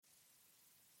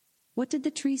What did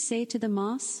the tree say to the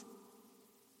moss?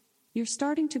 You're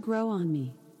starting to grow on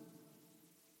me.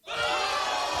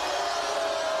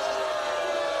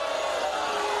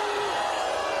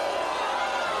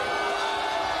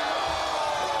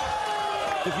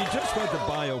 If you just read the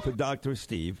bio for Dr.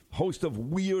 Steve, host of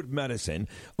Weird Medicine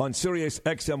on Sirius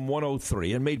XM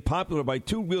 103 and made popular by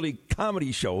two really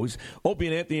comedy shows, Opie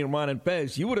and Anthony and Ron and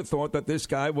Fez, you would have thought that this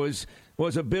guy was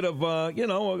a bit of,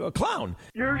 a clown.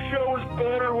 Your show was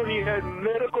better when you had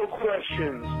medical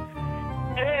questions.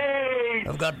 Hey!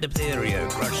 I've got diphtheria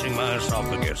crushing my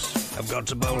esophagus. I've got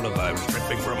Ebola virus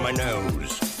dripping from my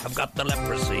nose. I've got the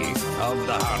leprosy of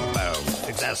the heart valve,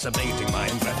 exacerbating my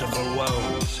incredible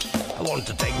woes. I want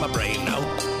to take my brain out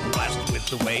and blast it with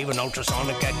the wave, an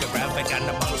ultrasonic echographic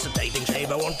and a pulsating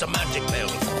shave. I want a magic pill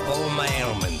for all my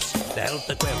ailments, the health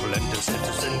equivalent of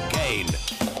Citizen Kane.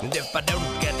 And if I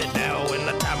don't get it now in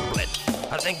the tablet,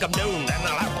 I think I'm doomed and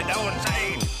I'll have to go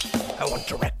insane. I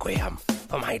want a requiem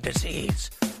for my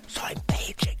disease, so I'm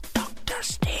paging Dr.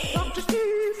 Steve. Dr. Steve!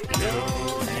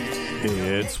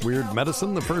 It's Weird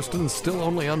Medicine, the first and still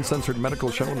only uncensored medical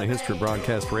show in the history of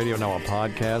broadcast radio, now a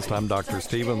podcast. I'm Dr.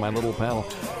 Steve and my little pal,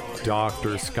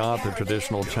 Dr. Scott, the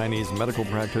traditional Chinese medical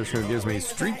practitioner who gives me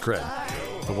street cred.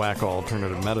 The wacko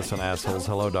alternative medicine assholes.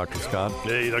 Hello, Dr. Scott.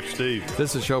 Hey, Dr. Steve.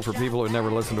 This is a show for people who never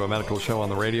listened to a medical show on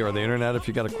the radio or the internet. If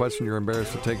you got a question you're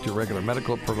embarrassed to take to your regular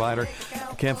medical provider,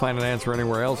 you can't find an answer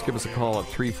anywhere else, give us a call at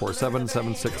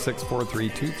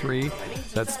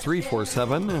 347-766-4323. That's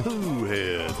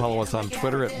 347. Follow us on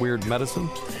Twitter at Weird Medicine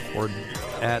or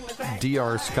at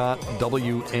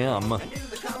drscottwm.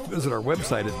 Visit our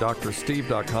website at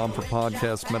drsteve.com for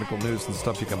podcasts, medical news, and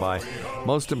stuff you can buy.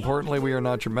 Most importantly, we are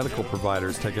not your medical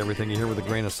providers. Take everything you hear with a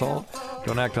grain of salt.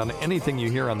 Don't act on anything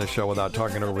you hear on the show without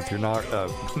talking it over with your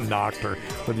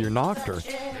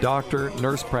doctor,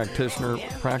 nurse practitioner,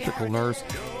 practical nurse,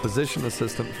 physician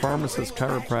assistant, pharmacist,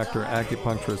 chiropractor,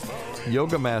 acupuncturist,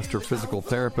 yoga master, physical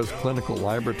therapist, clinical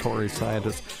laboratory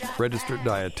scientist, registered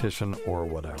dietitian, or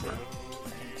whatever.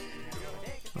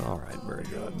 All right, very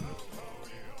good.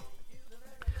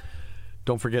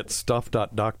 Don't forget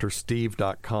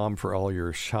stuff.drsteve.com for all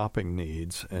your shopping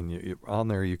needs. And on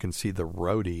there you can see the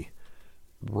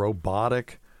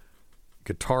robotic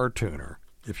guitar tuner.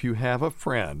 If you have a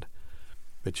friend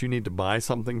that you need to buy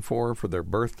something for their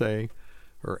birthday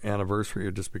or anniversary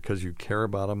or just because you care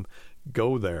about them,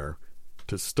 go there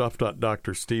to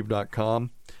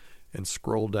stuff.drsteve.com and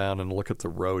scroll down and look at the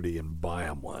roadie and buy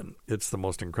them one. It's the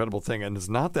most incredible thing, and it's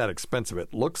not that expensive.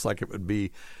 It looks like it would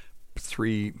be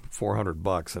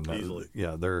 $300-400, and easily.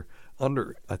 Yeah, they're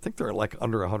under. I think they're like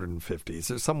under 150.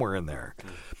 So somewhere in there.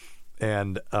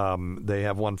 And they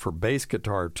have one for bass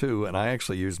guitar too. And I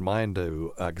actually used mine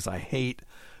to because I hate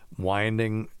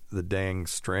winding the dang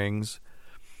strings,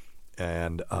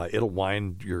 and it'll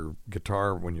wind your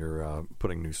guitar when you're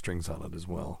putting new strings on it as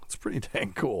well. It's pretty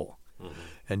dang cool. Mm-hmm.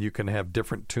 And you can have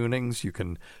different tunings. You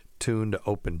can tune to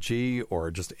open G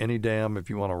or just any damn if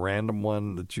you want a random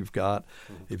one that you've got.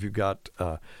 Mm-hmm. If you've got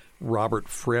Robert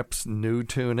Fripp's new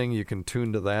tuning, you can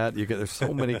tune to that. There's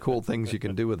so many cool things you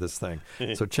can do with this thing.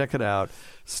 So check it out,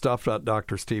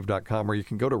 stuff.drsteve.com, or you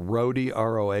can go to roadie,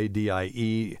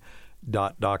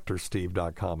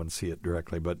 ROADIE.drsteve.com and see it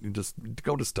directly. But you just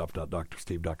go to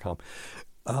stuff.drsteve.com.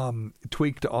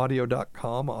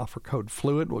 Tweakedaudio.com, offer code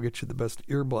FLUID. We'll get you the best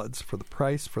earbuds for the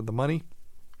price, for the money.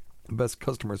 Best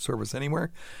customer service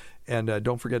anywhere. And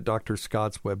don't forget Dr.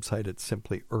 Scott's website at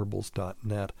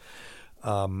simplyherbals.net.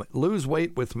 Lose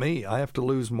weight with me. I have to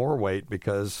lose more weight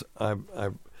because I'm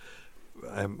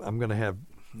going to have,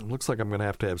 it looks like I'm going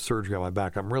to have surgery on my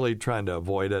back. I'm really trying to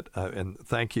avoid it. And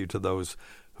thank you to those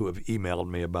who have emailed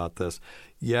me about this.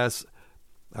 Yes,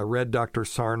 I read Dr.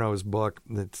 Sarno's book.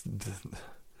 It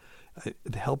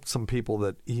helped some people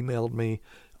that emailed me.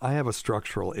 I have a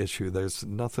structural issue. There's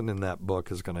nothing in that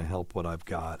book is going to help what I've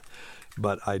got.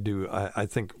 But I do. I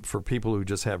think for people who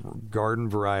just have garden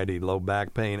variety low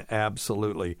back pain,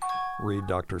 absolutely read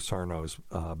Dr. Sarno's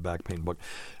back pain book.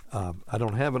 I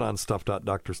don't have it on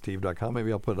stuff.drsteve.com.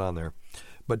 Maybe I'll put it on there.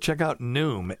 But check out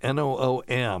Noom,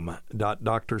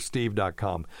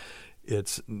 NOOM.drsteve.com.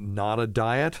 It's not a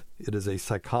diet. It is a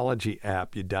psychology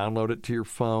app. You download it to your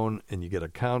phone, and you get a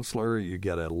counselor. You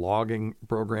get a logging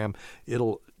program.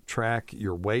 It'll track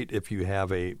your weight if you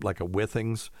have a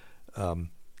Withings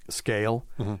scale.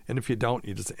 Mm-hmm. And if you don't,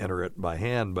 you just enter it by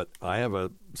hand. But I have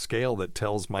a scale that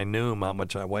tells my Noom how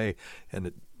much I weigh, and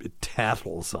it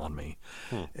tattles on me.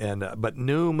 And but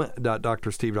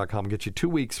Noom.drsteve.com gets you 2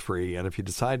 weeks free, and if you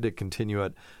decide to continue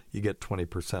it, you get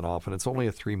 20% off. And it's only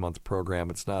a 3-month program.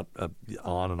 It's not a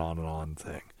on and on and on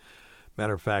thing.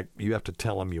 Matter of fact, you have to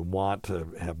tell them you want to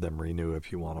have them renew.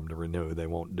 If you want them to renew, they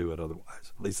won't do it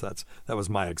otherwise. At least that was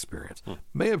my experience.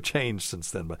 May have changed since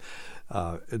then, but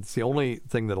it's the only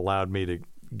thing that allowed me to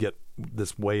get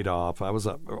this weight off. I was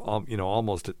up,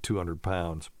 almost at 200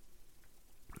 pounds,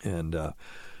 and I've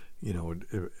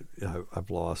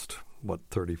lost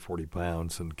 30, 40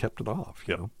 pounds and kept it off.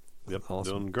 Yep,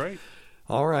 awesome. Doing great.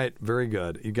 All right, very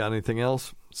good. You got anything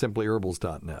else?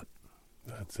 SimplyHerbals.net.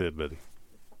 That's it, buddy.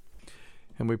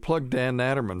 And we plugged Dan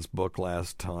Natterman's book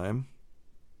last time.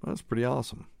 That's pretty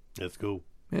awesome. That's cool.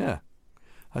 Yeah.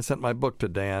 I sent my book to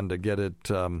Dan to get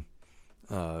it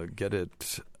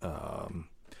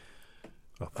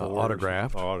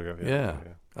autographed. Yeah.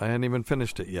 I hadn't even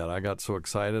finished it yet. I got so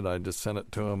excited, I just sent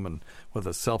it to him and with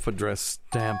a self-addressed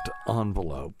stamped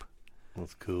envelope.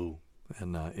 That's cool.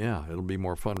 And, it'll be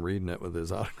more fun reading it with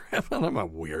his autograph. I'm a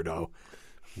weirdo.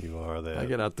 You are that. I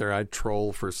get out there, I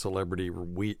troll for celebrity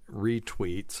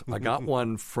retweets. I got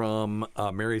one from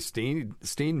Mary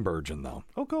Steenburgen, though.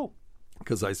 Oh, cool.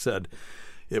 Because I said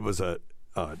it was a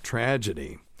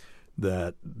tragedy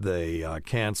that they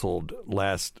canceled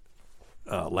Last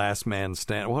Man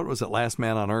Stand. What was it? Last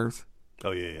Man on Earth?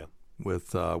 Oh, yeah.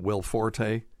 With Will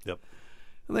Forte. Yep.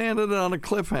 And they ended it on a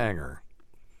cliffhanger.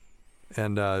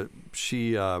 And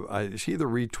she either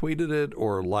retweeted it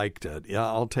or liked it. Yeah,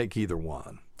 I'll take either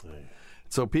one. Yeah.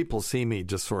 So people see me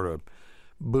just sort of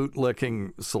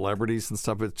bootlicking celebrities and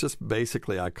stuff. It's just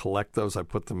basically I collect those. I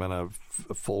put them in a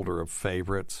folder of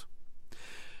favorites.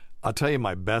 I'll tell you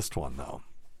my best one, though,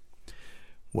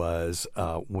 was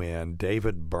when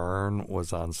David Byrne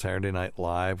was on Saturday Night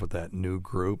Live with that new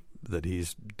group that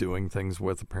he's doing things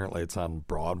with. Apparently it's on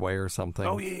Broadway or something.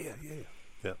 Oh, yeah.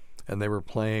 And they were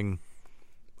playing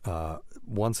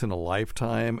Once in a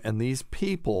Lifetime, and these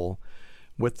people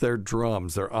with their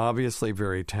drums, they're obviously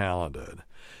very talented,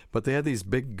 but they had these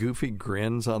big goofy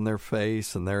grins on their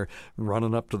face, and they're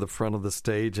running up to the front of the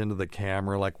stage into the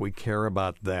camera like we care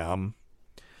about them.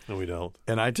 No, we don't.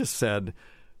 And I just said,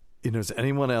 is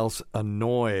anyone else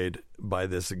annoyed by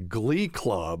this Glee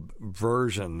Club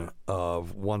version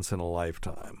of Once in a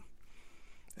Lifetime?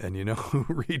 And you know who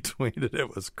retweeted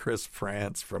it was Chris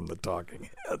France from the Talking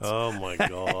Heads. Oh, my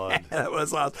God. That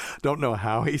was awesome. Don't know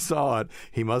how he saw it.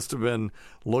 He must have been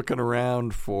looking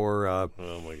around for oh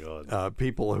my God.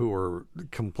 People who were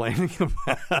complaining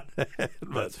about it.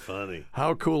 That's funny.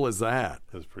 How cool is that?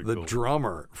 That's pretty cool. The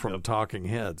drummer from Talking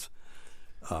Heads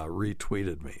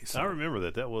retweeted me. So. I remember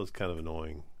that. That was kind of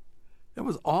annoying. It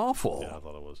was awful. Yeah, I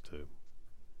thought it was too.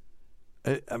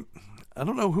 I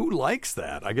don't know who likes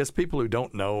that. I guess people who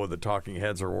don't know the Talking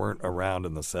Heads or weren't around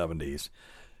in the 70s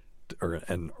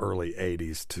and early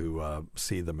 80s to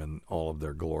see them in all of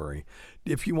their glory.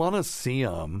 If you want to see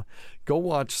them, go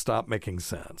watch Stop Making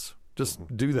Sense.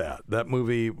 Just do that. That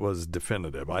movie was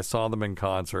definitive. I saw them in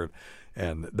concert,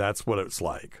 and that's what it's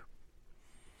like.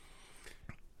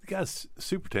 The guy's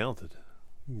super talented.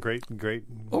 Great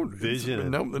vision.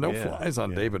 No flies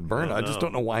on David Byrne. I just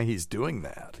don't know why he's doing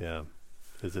that. Yeah.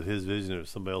 Is it his vision or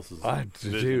somebody else's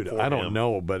vision? Dude, I don't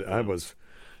know, but I was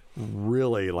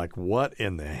really like, what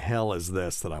in the hell is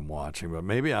this that I'm watching? But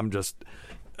maybe I'm just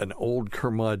an old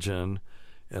curmudgeon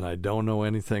and I don't know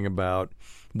anything about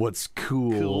what's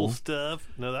cool. Cool stuff.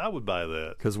 No, I would buy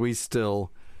that. Because we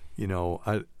still,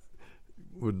 I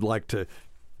would like to,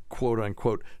 quote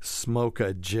unquote, smoke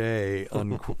a J,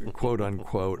 quote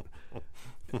unquote.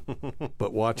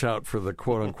 But watch out for the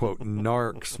quote unquote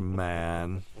narcs,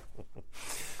 man.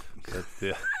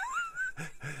 Yeah.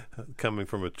 Coming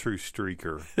from a true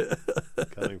streaker.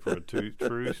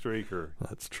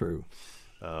 That's true.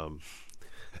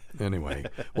 Anyway,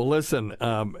 well, listen,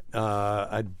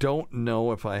 I don't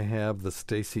know if I have the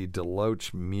Stacey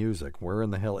DeLoach music. Where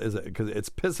in the hell is it? Because it's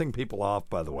pissing people off,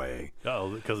 by the way. Oh,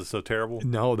 because it's so terrible?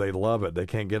 No, they love it. They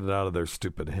can't get it out of their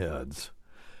stupid heads,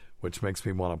 which makes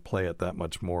me want to play it that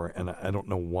much more. And I don't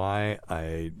know why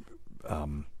I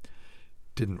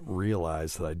didn't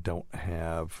realize that I don't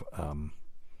have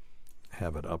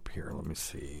it up here. Let me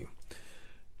see.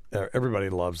 Everybody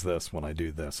loves this when I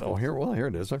do this. Oh, here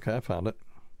it is. Okay, I found it.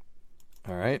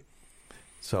 All right.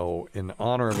 So, in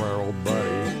honor of our old buddy,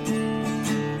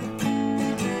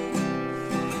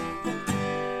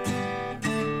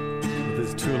 with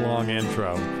his too long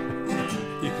intro,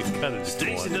 you can kind of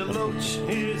Stacey DeLoach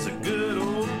is a good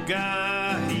old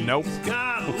guy. He's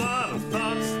got a lot of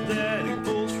thoughts that he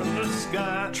pulls from the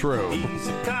sky. True. He's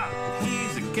a cop,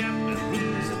 he's a captain,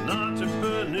 he's an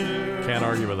entrepreneur. Can't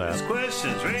argue with that. His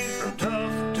questions range from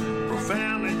tough to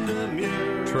profoundly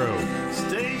demure. True.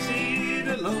 Stacey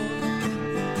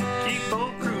DeLoach, keep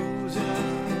on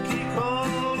cruising, keep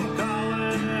on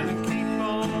calling, and keep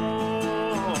on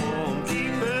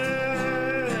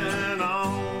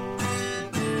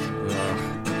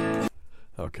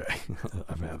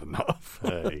I've had enough.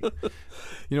 Hey.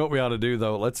 You know what we ought to do,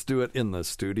 though? Let's do it in the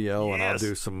studio, and I'll Yes.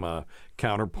 do some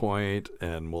counterpoint,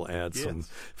 and we'll add some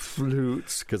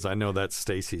flutes, because I know that's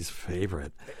Stacy's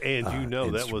favorite. And you know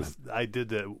that instrument. was I did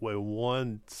that way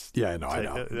once. Yeah, I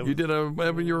know. You did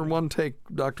your one take,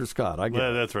 Dr. Scott. I get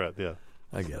Well, it. that's right. Yeah.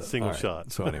 I get it. Single All right.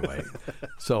 shot. So anyway,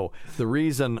 so the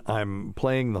reason I'm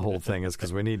playing the whole thing is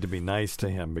because we need to be nice to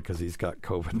him because he's got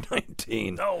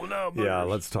COVID-19. Oh no. Yeah, Bruce.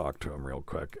 let's talk to him real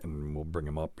quick, and we'll bring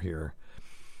him up here.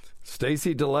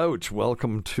 Stacy DeLoach,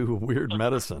 welcome to Weird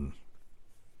Medicine.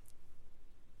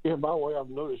 Yeah, by the way, I've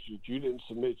noticed that you didn't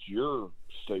submit your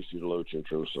Stacey DeLoach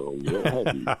intro song yet,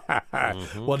 have you?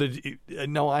 Mm-hmm. Well, did you?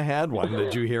 No, I had one.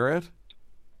 Did you hear it?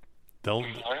 Don't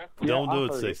I do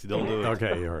it, heard Stacey. Don't do it.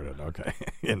 Okay, you heard it. Okay.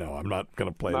 I'm not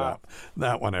going to play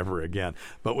that one ever again.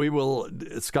 But we will,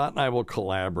 Scott and I will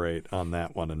collaborate on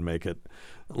that one and make it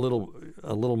a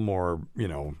little more,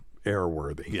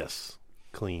 airworthy. Yes.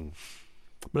 Clean.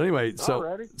 But anyway, so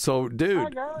I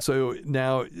dude, got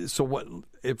it. so what,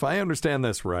 if I understand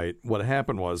this right, what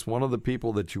happened was one of the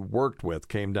people that you worked with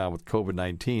came down with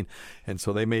COVID-19, and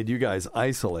so they made you guys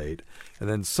isolate, and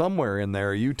then somewhere in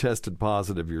there you tested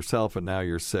positive yourself, and now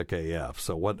you're sick AF.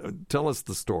 So tell us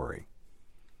the story.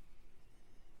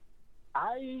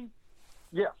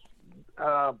 Yes.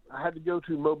 I had to go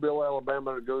to Mobile,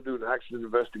 Alabama to go do an accident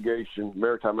investigation,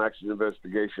 maritime accident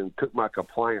investigation. Took my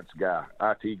compliance guy,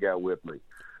 IT guy with me.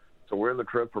 So we're in the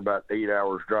truck for about 8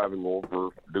 hours driving over,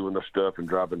 doing the stuff and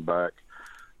driving back.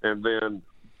 And then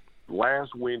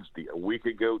last Wednesday, a week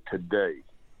ago today,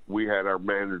 we had our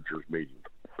managers meeting.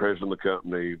 President of the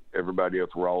company, everybody else,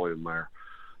 we're all in there.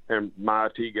 And my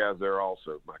IT guy's there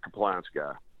also, my compliance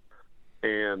guy.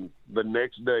 And the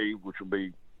next day, which will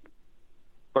be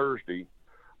Thursday,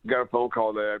 got a phone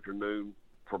call that afternoon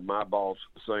from my boss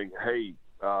saying, hey,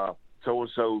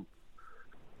 so-and-so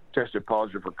tested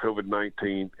positive for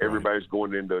COVID-19. Everybody's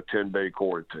going into a 10-day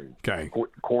quarantine. Okay.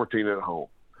 Quarantine at home.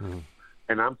 Mm-hmm.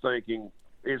 And I'm thinking,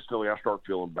 instantly I start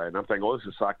feeling bad. And I'm thinking, this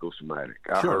is psychosomatic.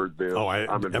 I Sure. heard this. I'm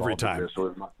involved every in time. this.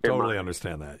 So Totally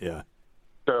understand that, yeah.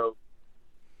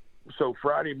 So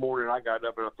Friday morning I got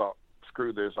up and I thought,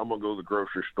 screw this. I'm going to go to the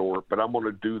grocery store, but I'm going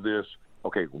to do this.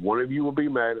 Okay, one of you will be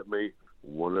mad at me.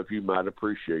 One of you might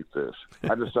appreciate this.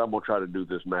 I decided I'm going to try to do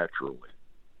this naturally.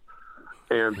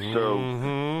 And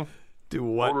so... Do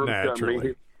what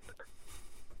naturally?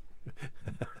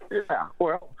 Yeah,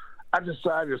 well, I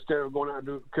decided instead of going out and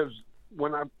do... Because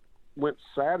when I went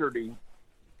Saturday...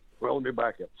 Well, let me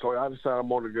back up. So I decided I'm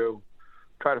going to go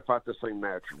try to fight this thing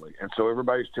naturally. And so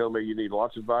everybody's telling me you need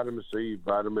lots of vitamin C,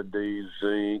 vitamin D,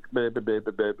 zinc, blah, blah, blah,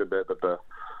 blah, blah, blah, blah, blah.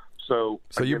 So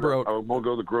you broke... I'm going to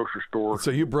go to the grocery store.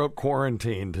 So you broke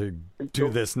quarantine to do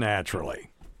this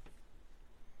naturally.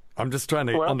 I'm just trying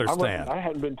to understand. I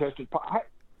hadn't been tested. I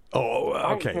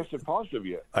okay. hadn't tested positive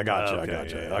yet. I got you. Okay, I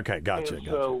got you. yeah. Okay, got you.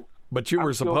 So but you were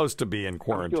I'm still- supposed to be in I'm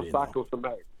quarantine. still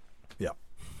psychosomatic. Yeah.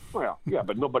 Well, yeah,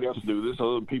 but nobody else knew this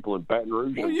other than people in Baton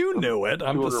Rouge. Well, you knew it.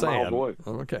 I'm just 200 miles saying.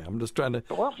 away. Okay, I'm just trying to.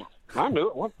 Well, I knew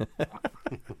it. What?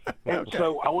 And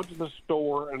so I went to the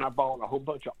store and I bought a whole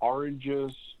bunch of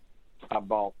oranges. I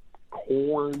bought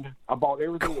corn. I bought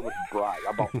everything that was bright.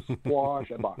 I bought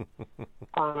squash. I bought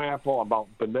pineapple. I bought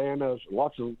bananas.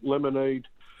 Lots of lemonade.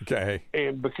 Okay.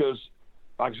 And because,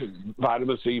 like I said,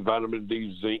 vitamin C, vitamin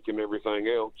D, zinc, and everything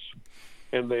else.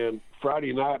 And then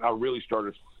Friday night, I really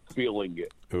started feeling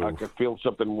it. Ooh. I could feel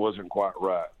something wasn't quite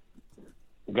right.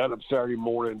 Got up Saturday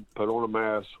morning, put on a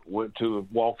mask, went to a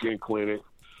walk-in clinic,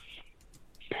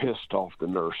 pissed off the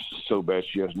nurse so bad.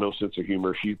 She has no sense of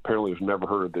humor. She apparently has never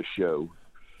heard of this show.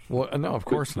 Well, no, of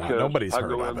course not. Because Nobody's I heard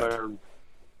go of in it. there and-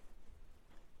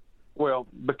 well,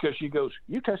 because she goes,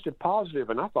 you tested positive,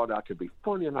 and I thought I could be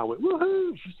funny, and I went,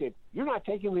 woohoo! She said, you're not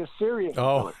taking this serious.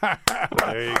 Oh,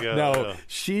 There you go. no,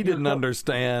 she didn't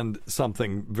understand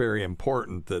something very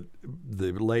important, that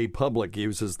the lay public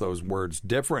uses those words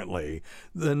differently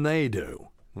than they do.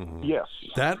 Yes.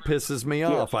 That pisses me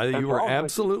off. and You for were all that,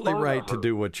 absolutely it's fun right of to her.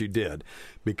 do what you did,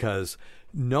 because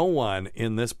no one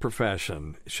in this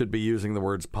profession should be using the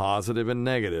words positive and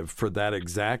negative for that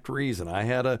exact reason. I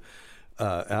had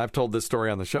I've told this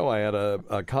story on the show. I had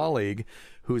a colleague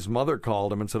whose mother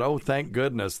called him and said, oh, thank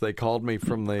goodness they called me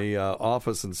from the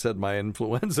office and said my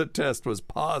influenza test was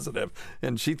positive.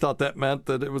 And she thought that meant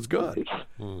that it was good.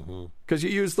 Because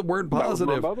you use the word That was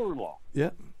positive. my mother-in-law.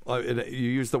 Yeah. You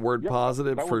use the word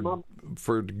positive that was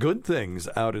for good things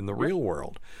out in the real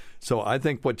world. So I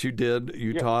think what you did,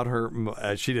 you taught her,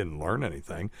 she didn't learn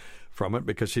anything from it,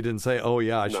 because she didn't say, oh,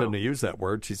 yeah, I shouldn't have used that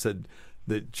word. She said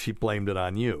that she blamed it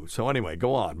on you. So anyway,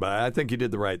 go on. But I think you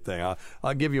did the right thing.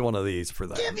 I'll give you one of these for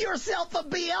that. Give yourself a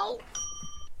bill.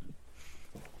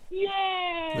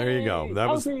 Yay! There you go. That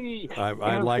was. Okay. I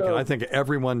And like it. so- I think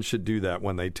everyone should do that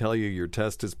when they tell you your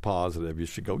test is positive. You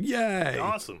should go, yay!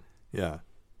 Awesome. Yeah.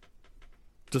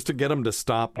 Just to get them to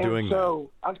stop And doing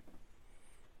so right.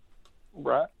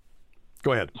 that.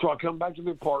 Go ahead. So I come back to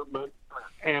the apartment,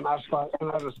 and I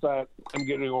decide I'm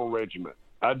getting on regiment.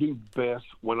 I do best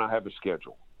when I have a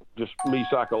schedule. Just me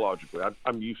psychologically.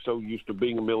 I'm so used to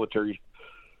being a military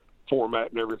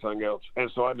format and everything else.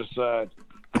 And so I decide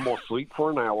I'm going to sleep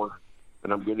for an hour,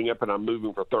 and I'm getting up and I'm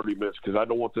moving for 30 minutes because I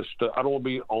don't want this stuff. I don't want to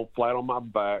be flat on my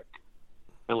back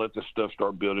and let this stuff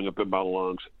start building up in my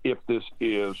lungs if this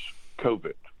is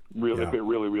COVID. Really, Yeah. if it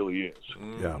really, really is.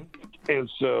 Yeah. And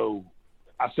so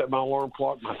I set my alarm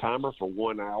clock, my timer for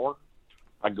 1 hour.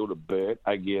 I go to bed,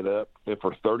 I get up, and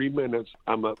for 30 minutes,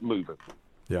 I'm up moving.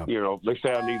 Yeah. You know, they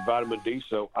say I need vitamin D,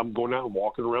 so I'm going out and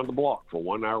walking around the block for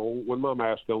 1 hour with my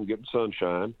mask on, getting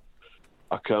sunshine.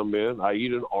 I come in, I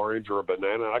eat an orange or a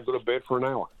banana, and I go to bed for an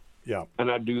hour. Yeah.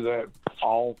 And I do that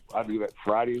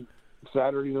Friday,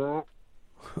 Saturday night,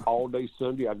 all day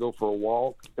Sunday. I go for a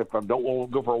walk. If I don't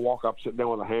want to go for a walk, I'll sit down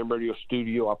with a ham radio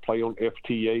studio. I play on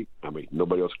FT8. I mean,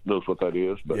 nobody else knows what that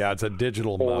is. But Yeah, it's a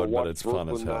digital or mode, but watch it's fun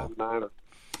as Brooklyn hell. Nine-Nine or-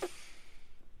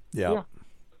 Yeah.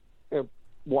 and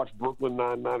watch Brooklyn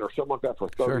Nine-Nine or something like that for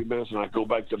 30 Sure. minutes, and I go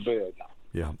back to bed.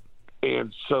 Yeah.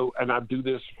 And so, and I do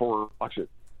this for, like I said,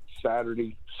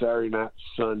 Saturday night,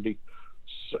 Sunday.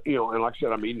 So, you know, and like I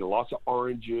said, I'm eating lots of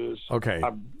oranges. Okay.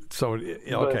 So,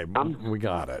 okay, I'm- we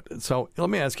got it. So let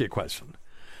me ask you a question.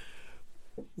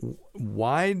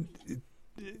 Why,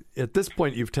 at this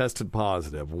point, you've tested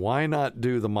positive. Why not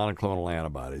do the monoclonal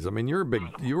antibodies? I mean,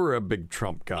 you were a big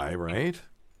Trump guy, right?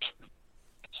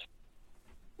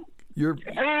 Your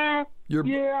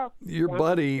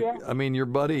buddy. Yeah. I mean, your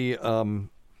buddy,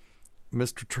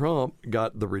 Mr. Trump,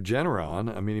 got the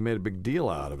Regeneron. I mean, he made a big deal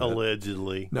out of it.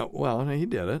 Allegedly. No, well, he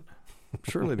did it.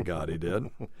 Surely to God he did.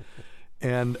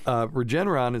 And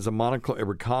Regeneron is a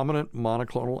recombinant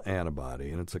monoclonal antibody,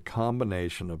 and it's a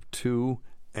combination of two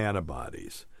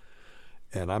antibodies.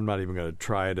 And I'm not even going to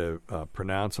try to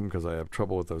pronounce them because I have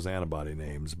trouble with those antibody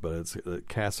names, but it's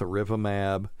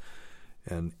casirivimab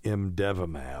and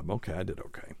imdevimab. Okay, I did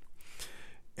okay.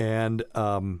 And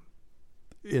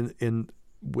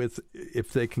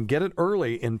if they can get it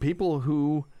early in people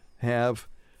who have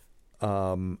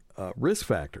risk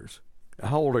factors.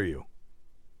 How old are you?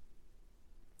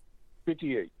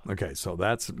 58. Okay, so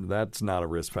that's not a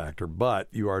risk factor, but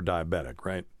you are diabetic,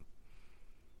 right?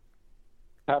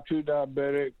 Type 2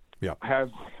 diabetic. Yeah.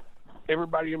 Have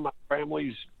everybody in my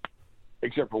family's,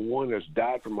 except for one, has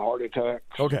died from a heart attack.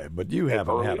 Okay, but you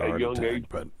haven't had a heart young attack, age.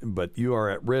 but you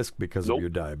are at risk because Nope. of your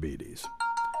diabetes.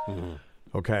 Mm-hmm.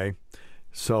 Okay,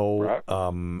 so Right.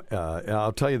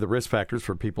 I'll tell you the risk factors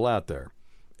for people out there.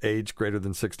 Age greater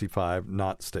than 65,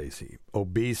 not Stacy.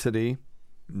 Obesity,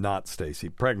 not Stacy.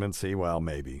 Pregnancy, well,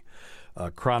 maybe.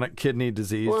 Chronic kidney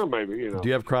disease. Well, maybe, you know. Do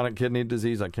you have chronic kidney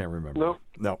disease? I can't remember. No.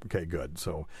 No. Okay, good.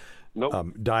 So,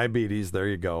 Nope. diabetes, there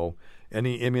you go.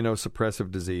 Any immunosuppressive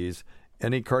disease,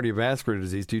 any cardiovascular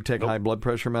disease. Do you take high blood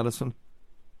pressure medicine?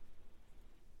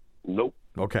 Nope.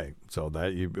 Okay, so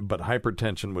but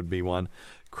hypertension would be one.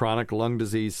 Chronic lung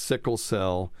disease, sickle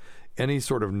cell, any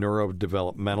sort of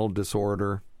neurodevelopmental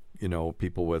disorder. You know,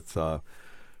 people with,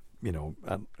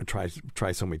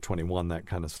 trisomy 21, that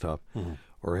kind of stuff. Mm-hmm.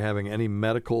 Or having any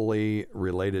medically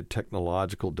related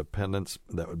technological dependence.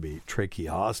 That would be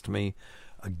tracheostomy,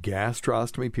 a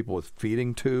gastrostomy, people with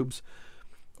feeding tubes,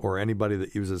 or anybody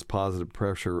that uses positive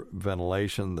pressure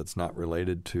ventilation that's not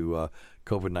related to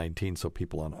COVID-19, so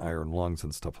people on iron lungs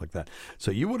and stuff like that. So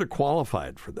you would have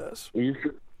qualified for this. You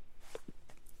should.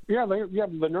 Yeah,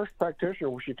 the nurse practitioner,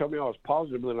 when she told me I was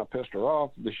positive, and then I pissed her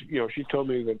off. She told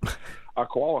me that I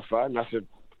qualified, and I said,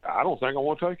 I don't think I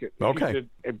want to take it. Okay. She said,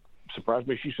 it surprised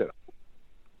me. She said,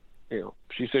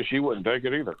 she said she wouldn't take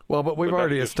it either. Well, but we've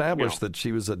already that's just, established that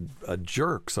she was a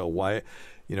jerk. So why,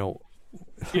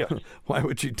 Yes. why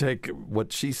would you take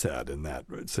what she said in that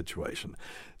situation?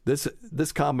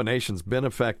 This combination's been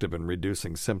effective in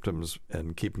reducing symptoms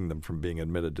and keeping them from being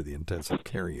admitted to the intensive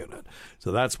care unit.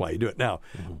 So that's why you do it. Now,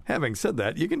 having said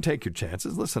that, you can take your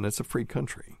chances. Listen, it's a free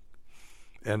country.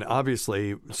 And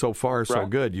obviously, so far, so Right.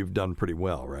 good, you've done pretty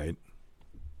well, right?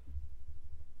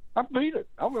 I beat it.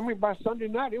 I mean, by Sunday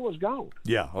night, it was gone.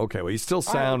 Yeah, okay. Well, you still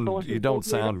I have no sound, you don't idea.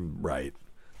 sound right.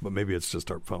 But maybe it's just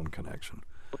our phone connection.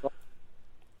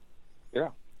 Yeah.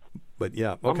 But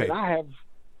yeah, okay. I mean, I have,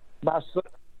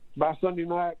 by Sunday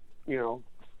night,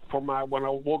 when I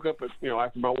woke up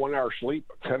after my 1 hour sleep,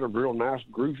 I had a real nice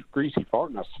greasy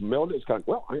fart, and I smelled it. It's kind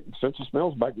of, since the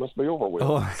smell's back, must be over with.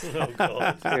 Oh.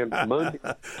 And Monday,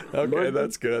 Okay,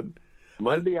 that's good.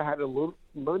 Monday I had a little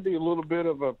bit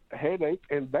of a headache,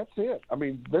 and that's it. I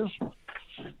mean,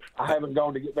 I haven't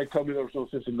gone to get. They told me there was no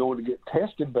sense in going to get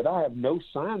tested, but I have no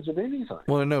signs of anything.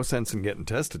 Well, there's no sense in getting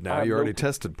tested now. You already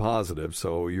tested positive,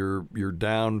 so you're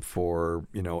down for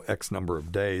X number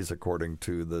of days according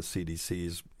to the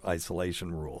CDC's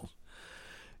isolation rules.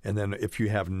 And then if you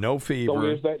have no fever, so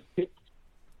is that?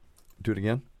 Do it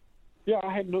again. Yeah,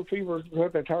 I had no fever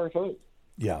throughout the entire thing.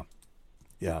 Yeah.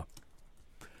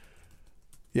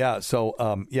 So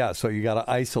so you got to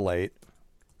isolate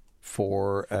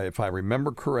for, if I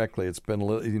remember correctly, it's been a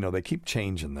little, they keep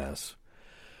changing this.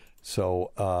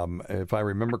 So if I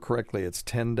remember correctly, it's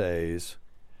 10 days,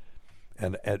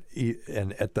 and at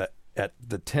the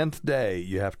 10th day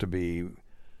you have to be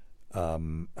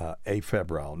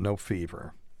afebrile, no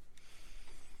fever.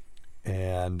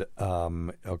 And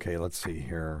okay, let's see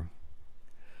here.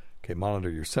 Okay, monitor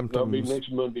your symptoms. That'll be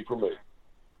next Monday for me.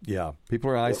 Yeah,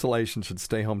 people in isolation should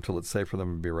stay home till it's safe for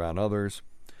them to be around others.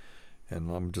 And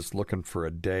I'm just looking for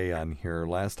a day on here.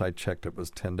 Last I checked, it was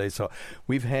 10 days. So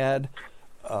we've had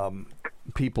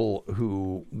people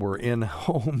who were in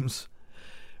homes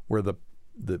where the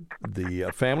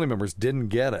family members didn't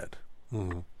get it,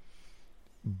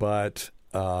 but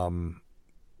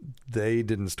they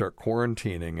didn't start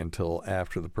quarantining until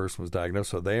after the person was diagnosed.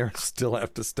 So they still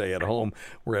have to stay at home,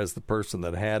 whereas the person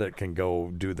that had it can go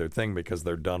do their thing because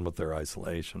they're done with their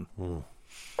isolation.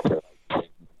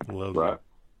 Right.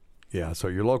 Yeah, so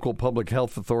your local public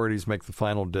health authorities make the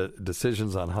final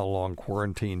decisions on how long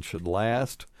quarantine should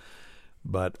last,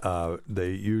 but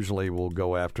they usually will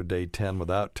go after day 10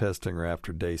 without testing or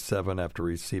after day 7 after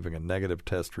receiving a negative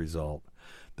test result.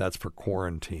 That's for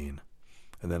quarantine.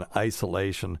 And then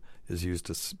isolation is used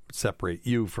to separate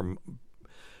you from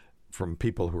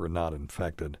people who are not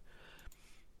infected.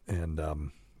 And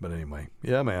but anyway,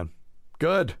 yeah, man,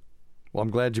 good. Well,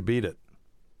 I'm glad you beat it.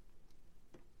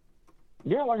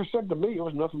 Yeah, like I said, to me, it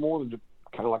was nothing more than just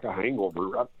kind of like a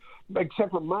hangover. Except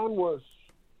for mine.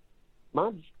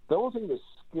 The only thing that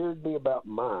scared me about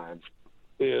mine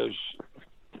is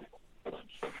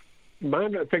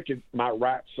mine affected my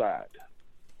right side.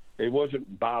 It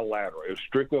wasn't bilateral. It was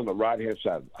strictly on the right-hand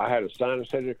side. I had a sinus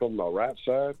headache on my right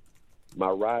side. My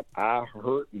right eye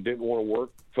hurt and didn't want to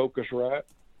focus right.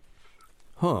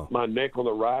 My neck on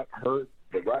the right hurt.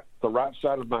 The right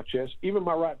side of my chest, even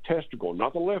my right testicle,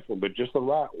 not the left one, but just the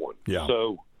right one. Yeah.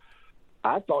 So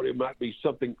I thought it might be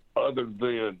something other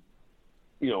than,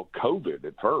 COVID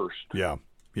at first. Yeah.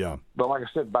 But like I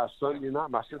said, by Sunday night,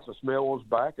 my sense of smell was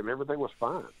back and everything was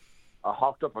fine. I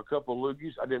hawked up a couple of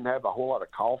loogies. I didn't have a whole lot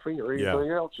of coughing or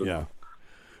anything else. Yeah.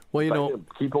 Well,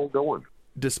 keep on going.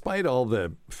 Despite all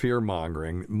the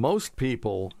fear-mongering, most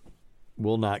people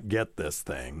will not get this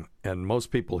thing, and most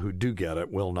people who do get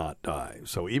it will not die.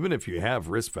 So even if you have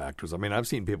risk factors, I mean, I've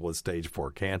seen people with stage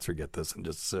 4 cancer get this and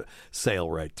just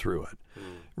sail right through it.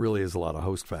 Really is a lot of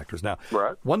host factors. Now,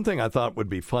 one thing I thought would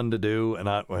be fun to do, and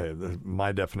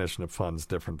my definition of fun is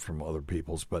different from other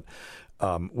people's, but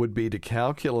would be to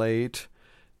calculate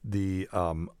the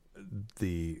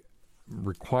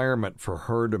requirement for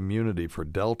herd immunity for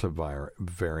Delta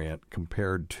variant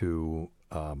compared to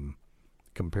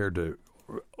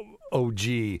OG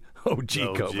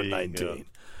COVID-19. Yeah.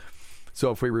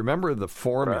 So if we remember the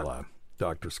formula,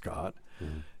 Dr. Scott,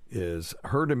 is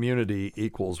herd immunity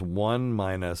equals 1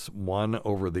 minus 1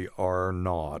 over the R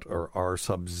naught, or R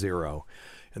sub 0.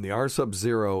 And the R sub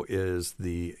 0 is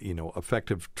the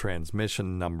effective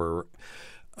transmission number,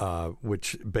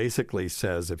 which basically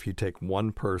says if you take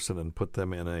one person and put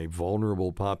them in a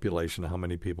vulnerable population, how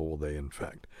many people will they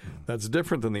infect? That's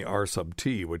different than the R sub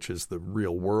T, which is the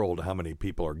real world, how many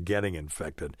people are getting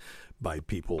infected by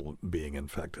people being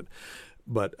infected.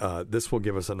 But this will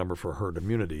give us a number for herd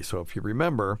immunity. So if you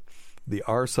remember, the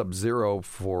R sub 0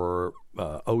 for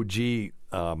OG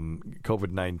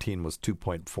COVID-19 was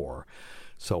 2.4.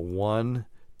 So 1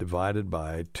 divided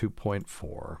by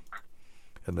 2.4.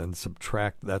 And then that's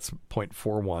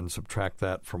 0.41, subtract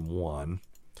that from 1,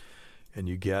 and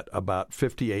you get about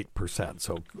 58%.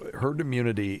 So herd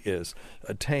immunity is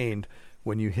attained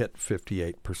when you hit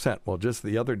 58%. Well, just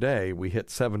the other day, we hit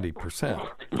 70%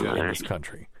 in this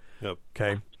country. Yep.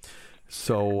 Okay?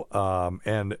 So,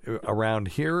 and around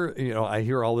here, I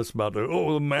hear all this about,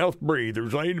 the mouth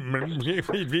breathers, they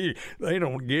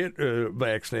don't get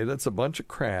vaccinated. That's a bunch of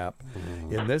crap.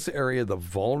 In this area, the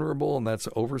vulnerable, and that's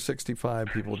over 65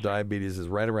 people with diabetes, is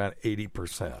right around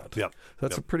 80%. Yep.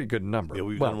 That's a pretty good number. Yeah,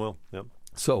 we've done well. Yep.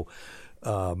 So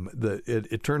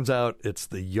it turns out it's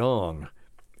the young,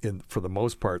 for the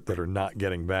most part, that are not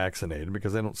getting vaccinated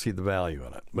because they don't see the value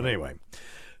in it. But anyway,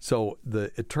 So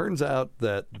it turns out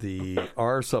that the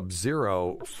R sub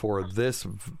 0 for this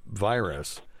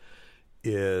virus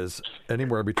is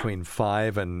anywhere between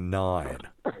 5 and 9.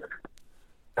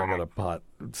 I got to pot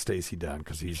Stacy down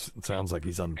because it sounds like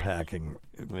he's unpacking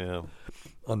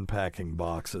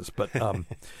boxes. But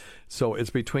so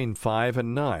it's between 5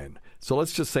 and 9. So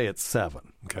let's just say it's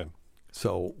 7. Okay.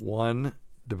 So 1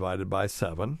 divided by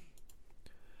 7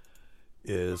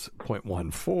 is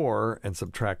 0.14, and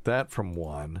subtract that from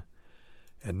 1,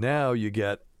 and now you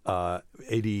get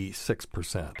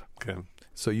 86%. Okay.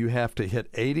 So you have to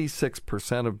hit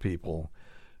 86% of people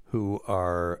who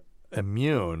are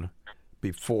immune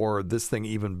before this thing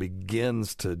even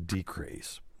begins to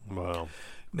decrease. Wow.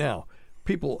 Now,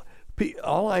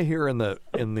 all I hear in the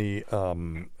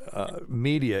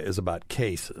media is about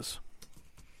cases.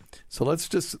 So let's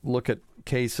just look at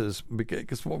cases,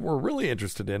 because what we're really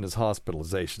interested in is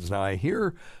hospitalizations. Now, I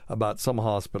hear about some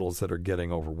hospitals that are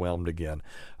getting overwhelmed again.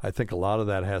 I think a lot of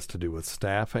that has to do with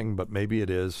staffing, but maybe it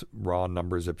is raw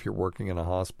numbers. If you're working in a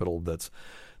hospital that's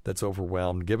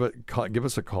overwhelmed, give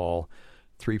us a call.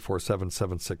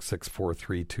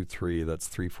 347-766-4323. That's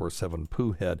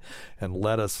 347-POO-HEAD, and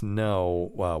let us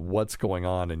know what's going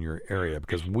on in your area,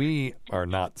 because we are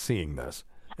not seeing this.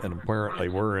 And apparently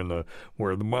we're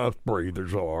where the mouth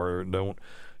breathers are.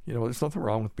 There's nothing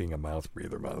wrong with being a mouth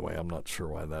breather, by the way. I'm not sure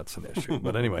why that's an issue.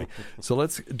 But anyway, so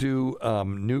let's do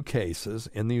new cases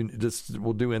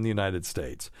we'll do in the United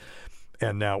States.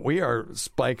 And now we are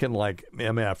spiking like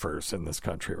MFers in this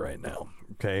country right now.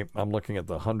 Okay, I'm looking at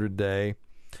the 100-day.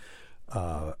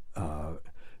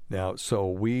 Now, so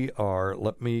we are.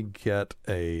 Let me get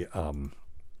a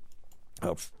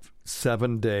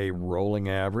 7-day rolling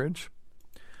average.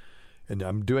 And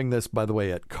I'm doing this, by the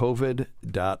way, at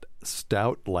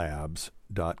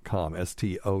covid.stoutlabs.com,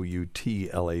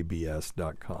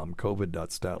 stoutlabs.com,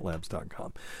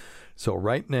 covid.stoutlabs.com. So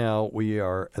right now we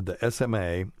are at the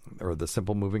SMA, or the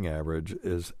simple moving average,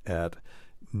 is at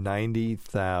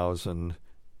 90,000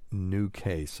 new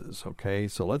cases. Okay,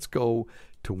 so let's go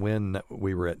to when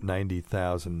we were at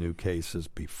 90,000 new cases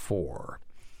before.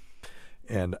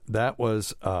 And that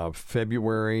was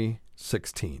February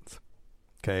 16th.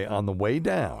 Okay, on the way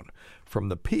down from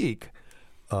the peak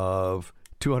of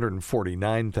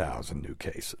 249,000 new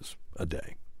cases a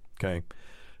day. Okay,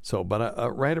 so but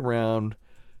right around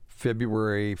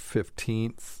February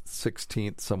 15th,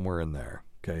 16th, somewhere in there.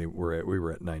 Okay, we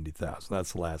were at 90,000.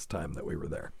 That's the last time that we were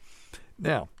there.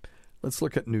 Now, let's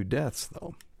look at new deaths,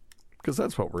 though, because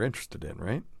that's what we're interested in,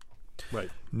 right? Right.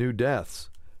 New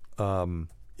deaths,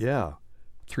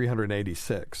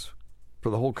 386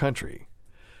 for the whole country.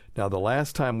 Now, the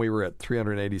last time we were at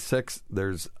 386,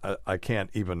 I can't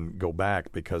even go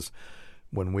back, because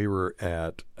when we were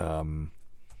at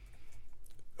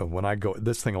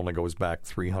this thing only goes back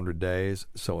 300 days.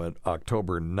 So at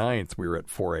October 9th, we were at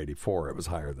 484. It was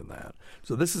higher than that.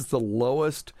 So this is the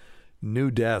lowest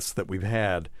new deaths that we've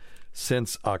had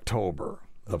since October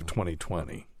of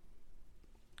 2020.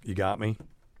 You got me?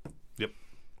 Yep.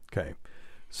 Okay.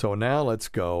 So now let's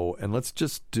go and let's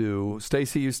just do.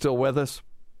 Stacy, you still with us?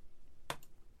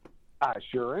 I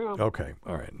sure am. Okay.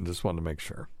 All right. Just wanted to make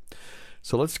sure.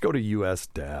 So let's go to U.S.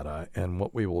 data, and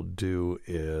what we will do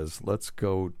is let's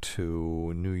go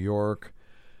to New York.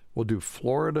 We'll do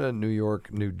Florida, New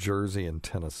York, New Jersey, and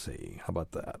Tennessee. How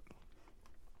about that?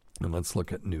 And let's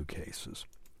look at new cases.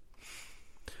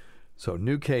 So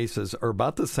new cases are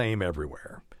about the same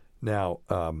everywhere. Now,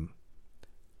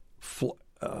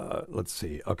 let's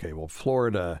see. Okay, well,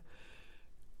 Florida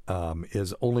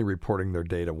is only reporting their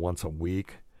data once a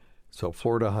week. So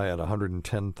Florida had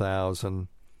 110,000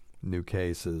 new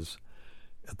cases.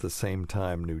 At the same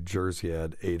time, New Jersey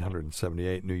had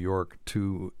 878. New York,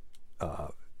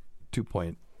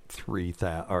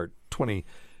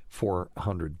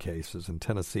 2,400 cases. In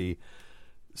Tennessee,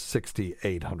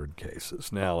 6,800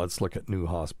 cases. Now let's look at new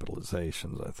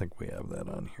hospitalizations. I think we have that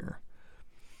on here.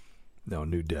 No,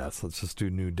 new deaths. Let's just do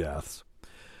new deaths.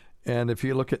 And if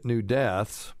you look at new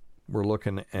deaths, we're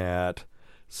looking at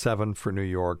 7 for New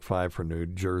York, 5 for New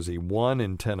Jersey, 1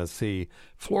 in Tennessee,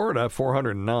 Florida,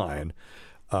 409.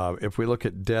 If we look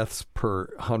at deaths per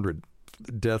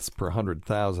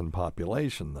 100,000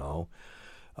 population, though,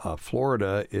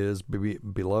 Florida is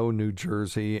below New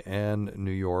Jersey and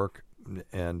New York,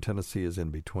 and Tennessee is in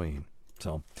between.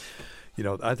 So,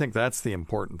 I think that's the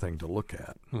important thing to look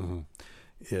at,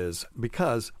 is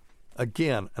because,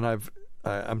 again, and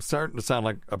I'm starting to sound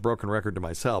like a broken record to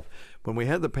myself. When we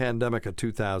had the pandemic of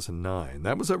 2009,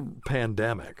 that was a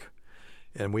pandemic,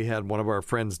 and we had one of our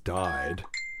friends died.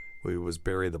 We was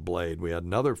bury the blade. We had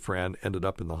another friend ended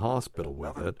up in the hospital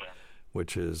with it.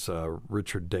 which is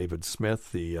Richard David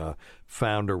Smith, the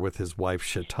founder with his wife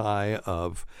Shatai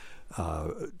of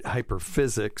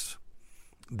Hyperphysics,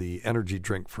 the energy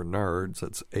drink for nerds.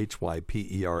 That's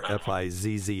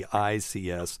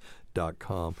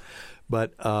HYPERFIZZICS.com.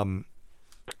 But,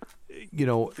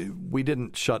 we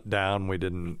didn't shut down. We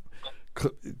didn't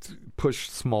push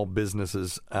small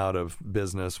businesses out of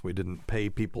business. We didn't pay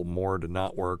people more to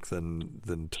not work than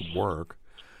to work.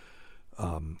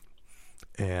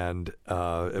 And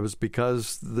it was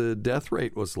because the death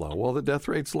rate was low. Well, the death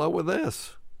rate's low with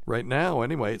this. Right now,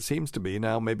 anyway, it seems to be.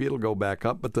 Now, maybe it'll go back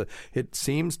up, but it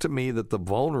seems to me that the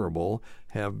vulnerable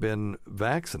have been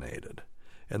vaccinated.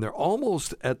 And they're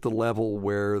almost at the level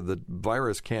where the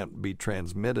virus can't be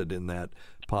transmitted in that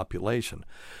population.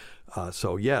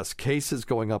 So, yes, cases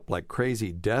going up like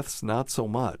crazy. Deaths, not so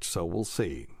much. So we'll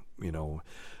see.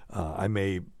 I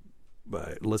may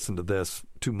listen to this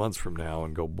 2 months from now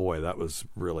and go, boy, that was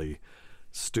really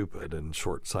stupid and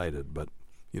short-sighted. But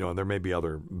and there may be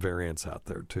other variants out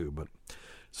there too, but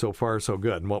so far so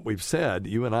good. And what we've said,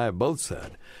 you and I have both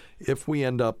said, if we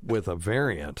end up with a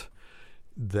variant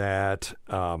that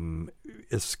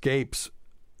escapes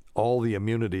all the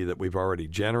immunity that we've already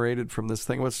generated from this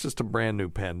thing, well, it's just a brand new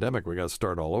pandemic. We got to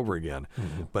start all over again.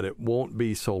 Mm-hmm. But it won't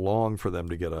be so long for them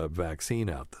to get a vaccine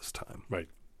out this time. Right.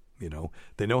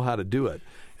 They know how to do it,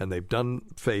 and they've done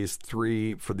phase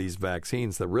 3 for these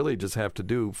vaccines. They really just have to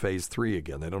do phase 3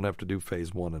 again. They don't have to do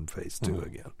phase 1 and phase 2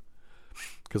 again,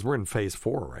 because we're in phase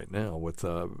 4 right now with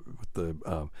all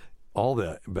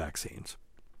the vaccines.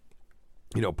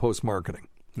 Post-marketing.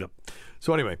 Yep.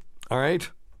 So anyway, all right.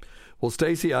 Well,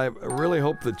 Stacy, I really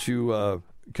hope that you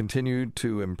continue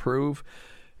to improve.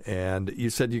 And you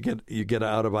said you get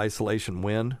out of isolation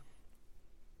when?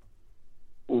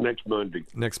 Next Monday.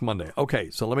 Next Monday. Okay,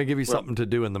 so let me give you something to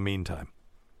do in the meantime.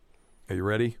 Are you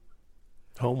ready?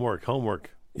 Homework.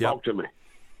 Yep. Talk to me.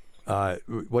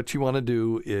 What you want to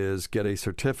do is get a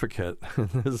certificate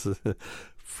this is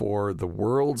for the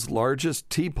world's largest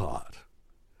teapot.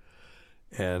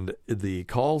 And the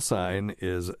call sign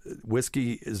is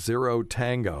Whiskey 0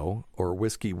 Tango or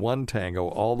Whiskey 1 Tango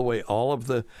all the way. All of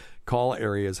the call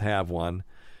areas have one.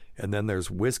 And then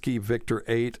there's Whiskey Victor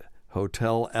 8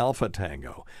 Hotel Alpha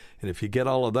Tango. And if you get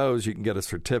all of those, you can get a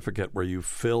certificate where you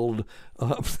filled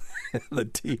up the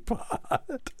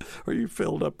teapot or you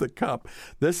filled up the cup.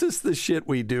 This is the shit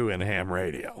we do in ham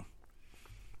radio.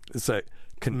 It's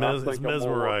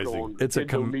mesmerizing. It's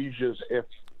Indonesia's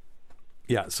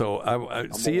Yeah, so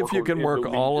see if you can work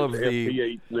all of the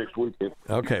FP8 next weekend.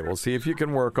 Okay, well, see if you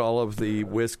can work all of the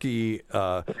Whiskey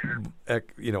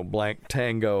blank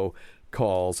Tango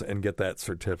calls and get that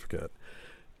certificate.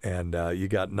 And you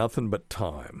got nothing but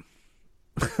time.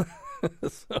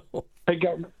 So, Hey,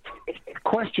 got a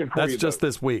question for you. That's just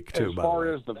this week, too, by the way. As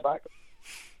far as the back.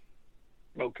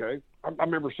 Okay. I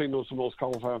remember seeing some of those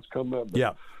call signs come up.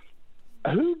 Yeah.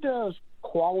 Who does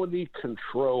quality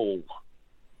control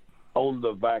on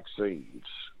the vaccines?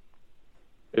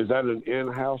 Is that an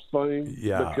in-house thing?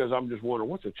 Yeah. Because I'm just wondering,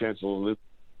 what's the chance of this?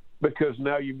 Because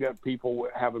now you've got people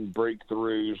having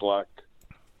breakthroughs like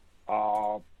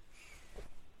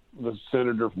the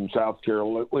senator from South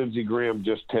Carolina, Lindsey Graham,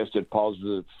 just tested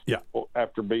positive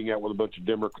after being out with a bunch of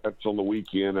Democrats on the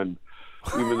weekend. And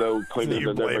even though claiming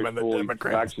that they're fully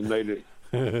vaccinated.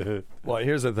 Well,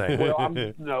 here's the thing. Well,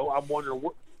 I'm wondering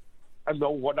what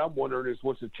I'm wondering is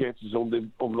what's the chances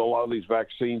on a lot of these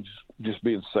vaccines just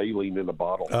being saline in a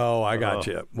bottle. Oh, I got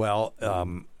you. Well,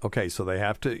 okay, so they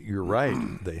have to. You're right.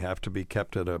 They have to be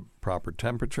kept at a proper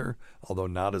temperature, although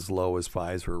not as low as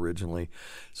Pfizer originally.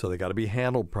 So they got to be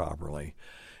handled properly.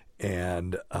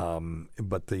 And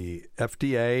but the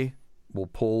FDA will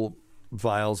pull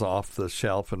vials off the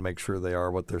shelf and make sure they are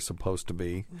what they're supposed to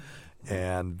be.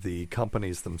 And the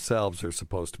companies themselves are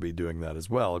supposed to be doing that as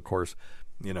well. Of course,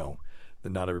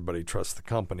 not everybody trusts the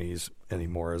companies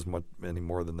anymore any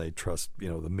more than they trust,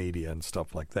 the media and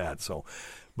stuff like that. So,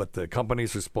 but the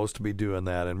companies are supposed to be doing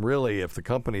that. And really, if the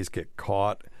companies get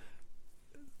caught,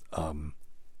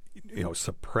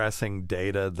 suppressing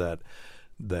data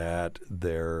that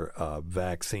their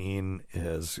vaccine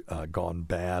has gone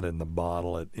bad in the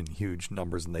bottle in huge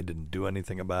numbers and they didn't do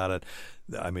anything about it,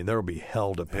 I mean, there will be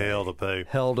hell to pay. Hell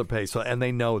to pay. So, and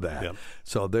they know that. Yep.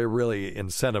 So they're really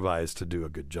incentivized to do a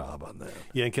good job on that.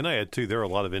 Yeah, and can I add, too, there are a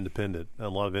lot of independent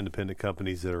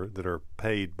companies that are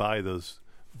paid by those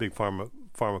big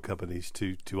pharma companies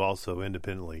to also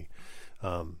independently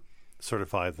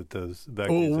certify that those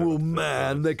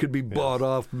vaccines they could be bought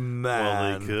off,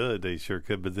 man. Well, they sure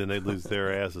could, but then they lose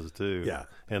their asses too. Yeah,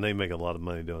 and they make a lot of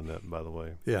money doing that, by the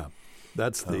way. Yeah,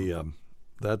 that's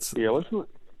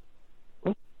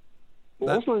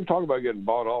Well, let's not even talk about getting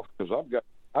bought off, because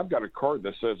I've got a card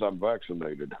that says I'm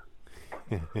vaccinated.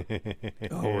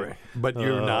 Oh, but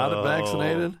you're not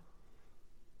vaccinated?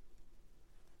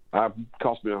 It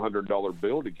cost me $100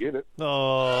 bill to get it.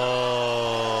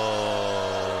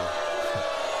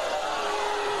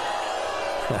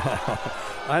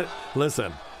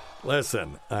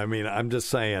 Listen. I mean, I'm just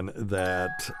saying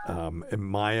that in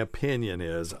my opinion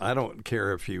is, I don't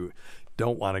care if you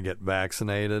don't want to get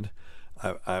vaccinated.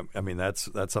 I mean,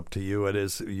 that's up to you. It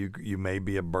is you may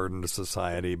be a burden to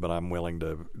society, but I'm willing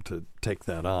to take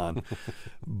that on.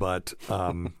 But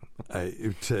then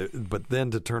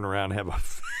to turn around and have a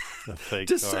fake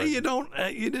just card.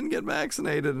 say you didn't get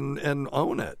vaccinated and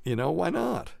own it. Why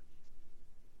not?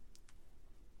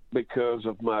 Because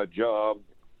of my job,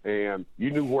 and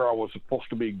you knew where I was supposed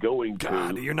to be going to.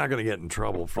 God, you're not going to get in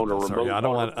trouble for On a this.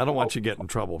 remote I don't want you to get in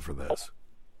trouble for this.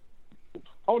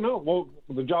 Oh, no. Well,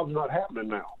 the job's not happening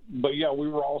now. But, yeah, we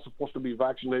were all supposed to be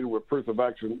vaccinated with proof of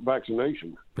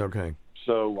vaccination. Okay.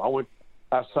 So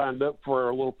I signed up for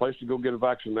a little place to go get a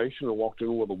vaccination. I walked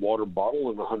in with a water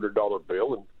bottle and a $100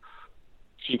 bill, and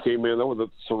she came in there with a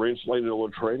syringe laying on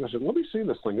a tray. And I said, let me see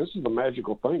this thing. This is the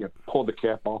magical thing. I pulled the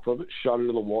cap off of it, shot it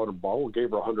in the water bottle, gave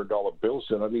her a $100 bill,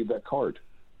 said, I need that card.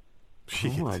 Oh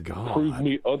my God! Prove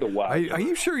me otherwise. Are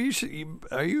you sure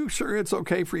Are you sure it's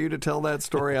okay for you to tell that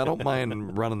story? I don't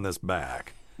mind running this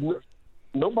back.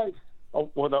 Nobody.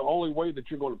 Well, the only way that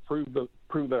you're going to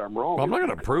prove that I'm wrong. Well, I'm not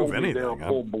going to prove anything. Down,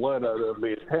 pull blood out of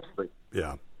me and test me.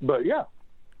 Yeah. But yeah.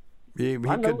 He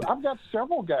I know, could, I've got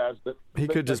several guys that he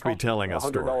could just be telling a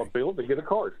story. $100 bill to get a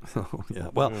card. Oh, yeah.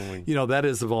 Well, that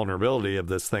is the vulnerability of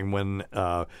this thing when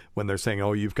they're saying,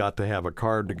 oh, you've got to have a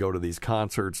card to go to these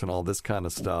concerts and all this kind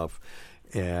of stuff.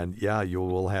 And, yeah, you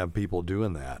will have people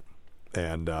doing that.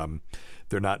 And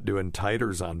they're not doing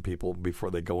titers on people before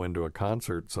they go into a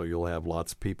concert, so you'll have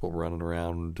lots of people running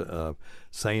around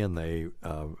saying they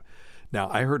now,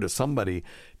 I heard of somebody.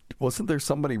 Wasn't there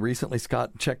somebody recently,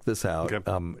 Scott? Check this out.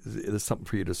 Okay. This is something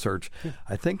for you to search.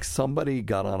 I think somebody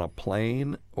got on a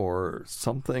plane or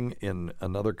something in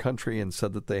another country and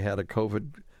said that they had a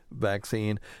COVID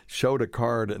vaccine, showed a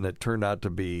card, and it turned out to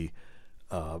be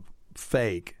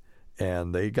fake,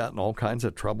 and they got in all kinds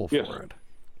of trouble for it.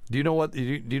 Do you know do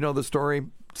you know the story,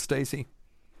 Stacy?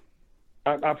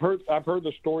 I've heard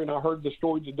the story, and I heard the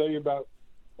story today about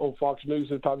on Fox News.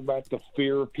 They're talking about the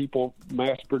fear of people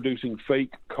mass producing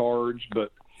fake cards,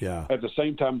 but at the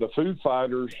same time, the Foo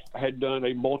Fighters had done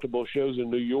multiple shows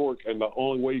in New York, and the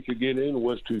only way you could get in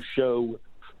was to show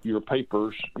your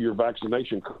papers, your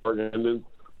vaccination card, and then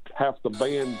half the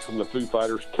band from the Foo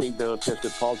Fighters came down and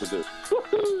tested positive.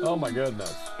 Oh my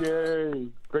goodness! Yay!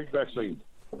 Great vaccine.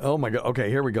 Oh, my God. Okay,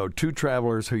 here we go. 2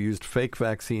 travelers who used fake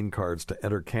vaccine cards to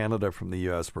enter Canada from the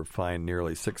U.S. were fined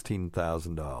nearly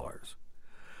 $16,000.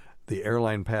 The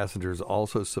airline passengers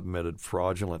also submitted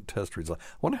fraudulent test results.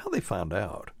 I wonder how they found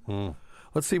out.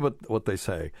 Let's see what they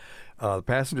say. The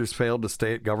passengers failed to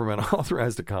stay at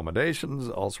government-authorized accommodations,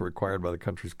 also required by the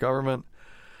country's government.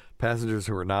 Passengers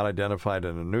who were not identified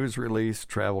in a news release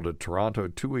traveled to Toronto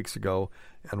 2 weeks ago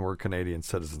and were Canadian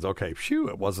citizens. Okay, phew,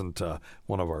 it wasn't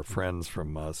one of our friends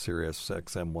from Sirius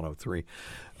XM 103.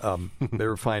 They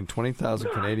were fined 20,000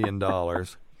 Canadian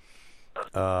dollars.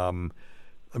 Let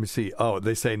me see. Oh,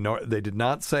 they say they did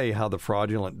not say how the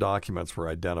fraudulent documents were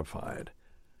identified.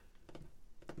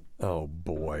 Oh,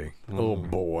 boy. Oh,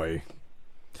 boy.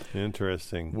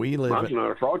 Interesting. We live. That's not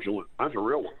a fraudulent. That's a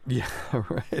real one. Yeah,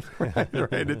 right.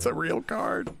 It's a real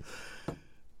card.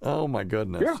 Oh my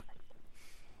goodness. Yeah.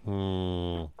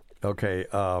 Okay.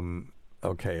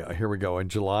 Okay. Here we go. In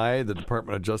July, the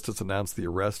Department of Justice announced the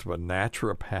arrest of a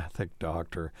naturopathic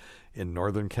doctor in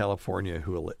Northern California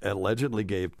who allegedly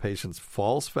gave patients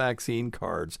false vaccine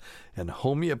cards and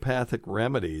homeopathic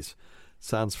remedies.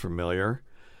 Sounds familiar.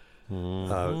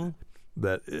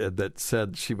 That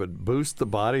said she would boost the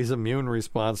body's immune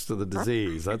response to the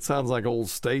disease. That sounds like old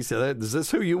Stacy. Is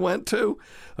this who you went to?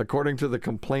 According to the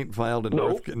complaint filed in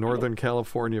Northern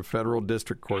California Federal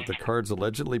District Court, the cards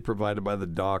allegedly provided by the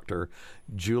doctor,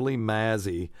 Julie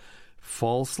Mazzy,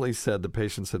 falsely said the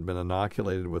patients had been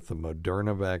inoculated with the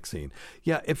Moderna vaccine.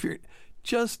 Yeah, if you're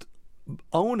just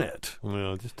own it.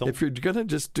 Well, just don't. If you're going to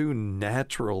just do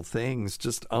natural things,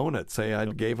 just own it. Say I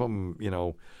gave them,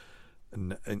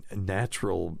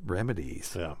 natural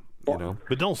remedies. Yeah. But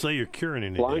don't say you're curing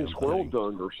anything. Flying squirrel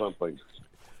dung or something.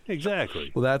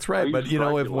 Exactly. Well, that's right. But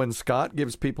when Scott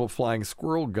gives people flying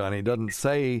squirrel gun, he doesn't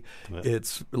say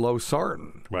it's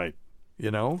losartan. Right.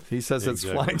 He says it's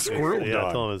flying squirrel dung. Yeah,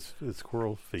 I tell him it's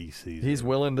squirrel feces. He's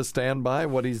willing to stand by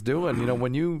what he's doing.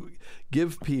 When you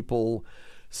give people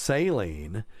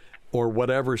saline or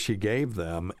whatever she gave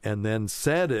them, and then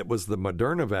said it was the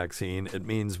Moderna vaccine, it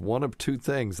means one of two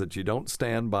things: that you don't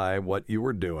stand by what you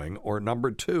were doing, or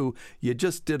number two, you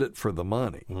just did it for the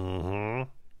money. Mm-hmm.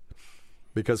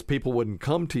 Because people wouldn't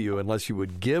come to you unless you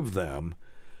would give them.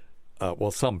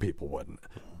 Well, some people wouldn't.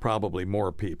 Probably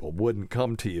more people wouldn't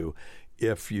come to you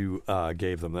if you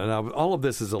gave them. Now, all of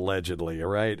this is allegedly, all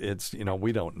right? It's,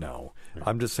 we don't know.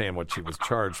 I'm just saying what she was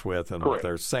charged with and what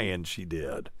they're saying she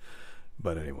did.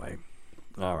 But anyway,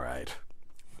 all right.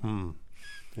 Interesting.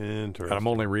 And I'm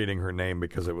only reading her name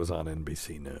because it was on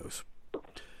NBC News.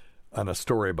 On a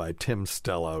story by Tim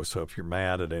Stello, so if you're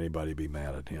mad at anybody, be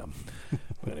mad at him.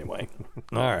 But anyway,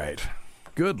 all right.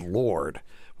 Good Lord.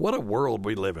 What a world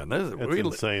we live in. That's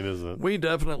insane, isn't it? We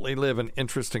definitely live in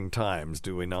interesting times,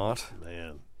 do we not?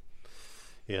 Man.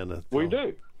 Yeah, we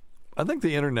do. I think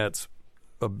the Internet's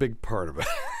a big part of it.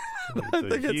 I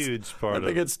think it's a huge part of it. I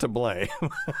think it's to blame.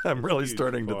 I'm really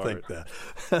starting to think that.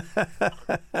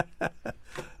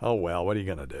 Oh, well, what are you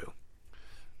going to do?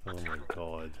 Oh, my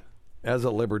God. As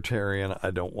a libertarian,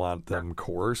 I don't want them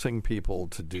coercing people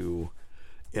to do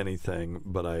anything,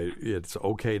 but it's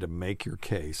okay to make your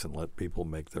case and let people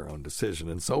make their own decision.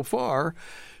 And so far,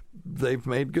 they've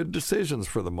made good decisions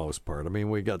for the most part. I mean,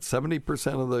 we got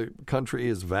 70% of the country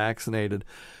is vaccinated,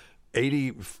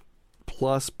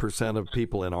 80+% of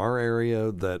people in our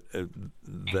area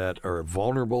that are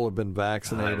vulnerable have been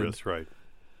vaccinated. That's right.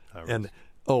 And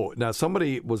now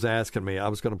somebody was asking me. I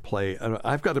was going to play.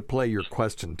 I've got to play your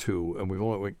question too, and we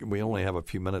only have a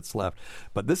few minutes left.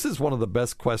 But this is one of the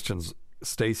best questions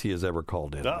Stacy has ever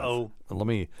called in. Uh-oh. Let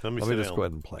me just go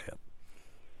ahead and play it.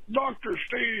 Dr.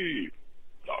 Steve,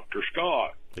 Dr.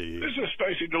 Scott, this is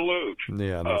Stacy DeLuge.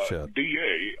 Yeah, no shit.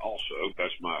 DA also,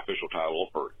 that's my official title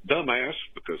for dumbass,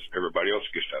 because everybody else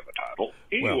gets to have a title.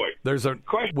 Anyway, well,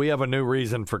 we have a new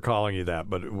reason for calling you that,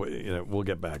 but we'll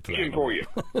get back to that. For you.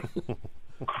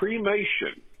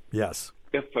 Cremation. Yes.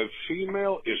 If a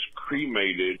female is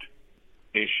cremated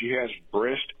and she has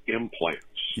breast implants.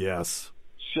 Yes.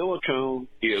 Silicone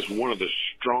is one of the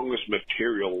strongest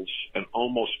materials and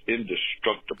almost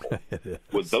indestructible.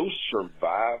 Would those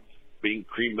survive being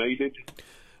cremated?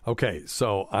 Okay,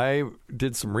 so I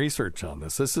did some research on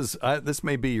this. This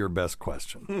may be your best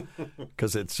question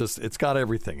because it's got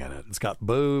everything in it. It's got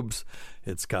boobs.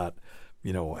 It's got,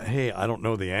 hey, I don't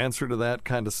know the answer to that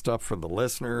kind of stuff for the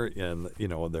listener, and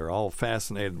they're all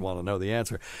fascinated and want to know the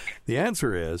answer. The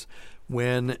answer is,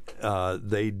 when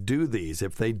they do these,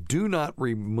 if they do not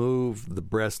remove the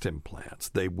breast implants,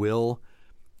 they will,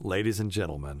 ladies and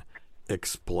gentlemen,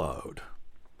 explode.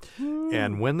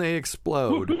 And when they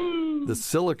explode, the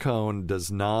silicone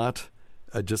does not,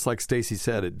 just like Stacy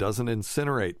said, it doesn't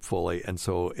incinerate fully, and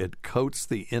so it coats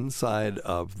the inside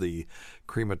of the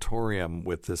crematorium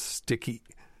with this sticky,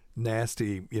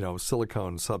 nasty,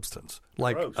 silicone substance,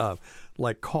 like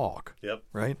caulk. Yep.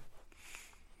 Right.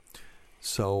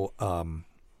 So, I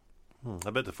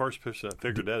bet the first person that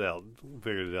figured it out the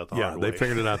hard way. Yeah, they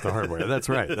figured it out the hard way. That's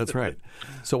right. That's right.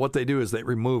 So what they do is they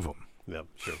remove them. Yep,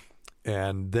 sure.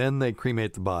 And then they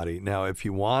cremate the body. Now, if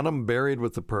you want them buried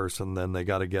with the person, then they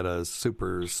got to get a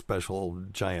super special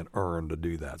giant urn to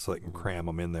do that, so they can cram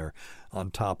them in there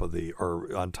on top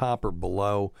or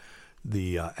below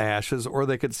the ashes, or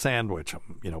they could sandwich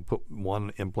them. Put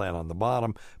one implant on the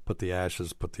bottom, put the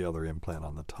ashes, put the other implant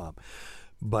on the top.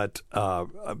 But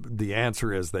the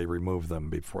answer is they remove them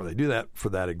before they do that for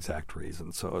that exact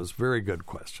reason. So it was a very good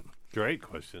question. Great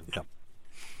question. Yep.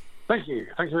 Thank you.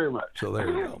 Thank you very much. So there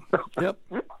you go. Yep.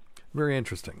 Very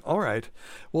interesting. All right.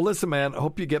 Well, listen, man. I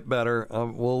hope you get better.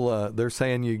 They're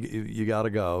saying you got to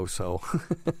go. So,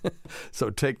 so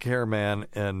take care, man,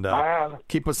 and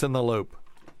keep us in the loop.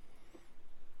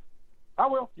 I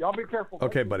will. Y'all be careful.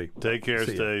 Okay, buddy. Take care,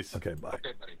 Stace. Okay, bye.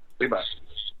 Okay, buddy. Be back.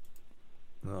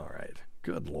 All right.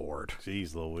 Good Lord.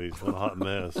 Jeez Louise, what a hot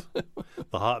mess.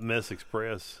 The Hot Mess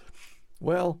Express.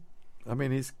 Well, I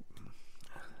mean,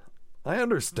 I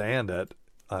understand it.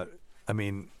 I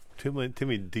mean, too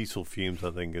many diesel fumes, I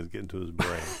think, is getting to his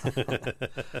brain.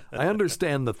 I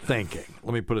understand the thinking.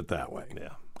 Let me put it that way. Yeah.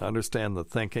 I understand the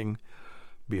thinking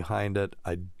behind it.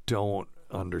 I don't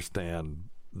understand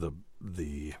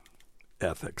the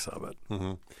ethics of it.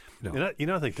 Mm-hmm.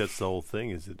 I think that's the whole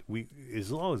thing, is that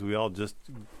as long as we all just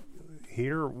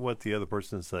hear what the other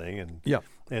person is saying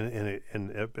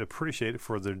and appreciate it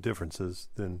for their differences,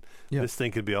 then this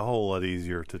thing could be a whole lot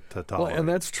easier to tolerate. Well, and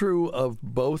that's true of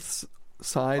both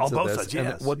sides of both this. sides,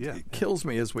 yes. And what kills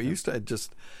me is we used to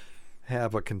just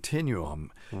have a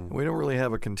continuum. We don't really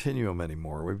have a continuum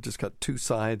anymore. We've just got two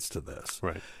sides to this.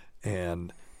 Right.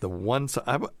 And the one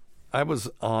side, I was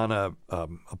on a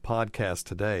podcast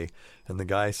today, and the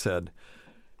guy said,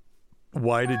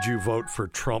 "Why did you vote for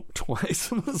Trump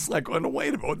twice?" And I was like, "Oh, no,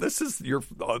 wait a minute. This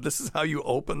is how you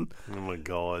open?" Oh my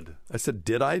God! I said,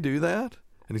 "Did I do that?"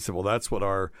 And he said, "Well, that's what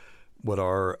our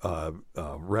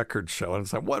records show." And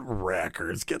it's like, "What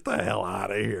records? Get the hell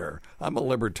out of here! I'm a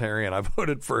libertarian. I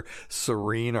voted for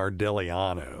Serene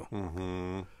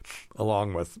Ardiliano,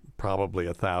 along with probably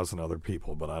 1,000 other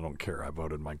people, but I don't care. I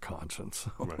voted my conscience."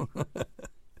 Right.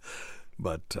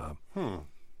 But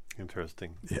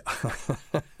Interesting. yeah.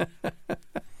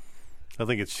 I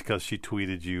think it's because she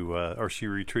tweeted you, or she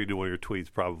retweeted one of your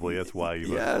tweets. Probably that's why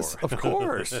you. Yes, of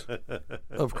course,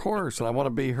 of course. And I want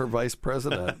to be her vice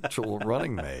presidential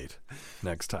running mate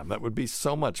next time. That would be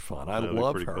so much fun. I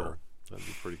love her. Cool. That'd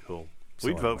be pretty cool. So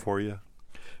We'd vote for you.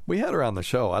 We had her on the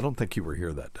show. I don't think you were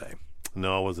here that day.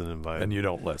 No, I wasn't invited. And you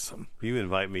don't listen. You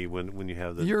invite me when you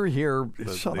have the. You're here.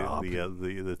 Shut up.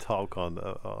 The talk on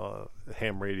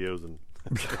ham radios and.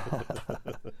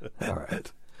 All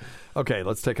right. Okay,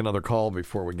 let's take another call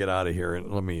before we get out of here.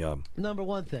 And let me. Number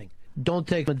one thing, don't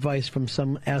take advice from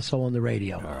some asshole on the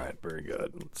radio. All right, very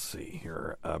good. Let's see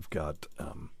here. I've got.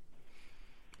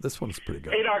 This one's pretty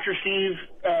good. Hey, Dr. Steve.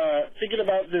 Thinking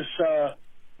about this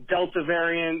Delta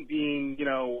variant being,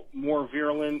 more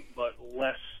virulent but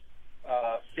less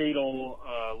fatal,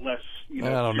 less, I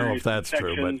don't know if that's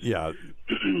true, but yeah.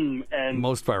 And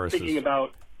most viruses thinking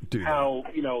about do how,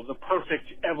 the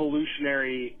perfect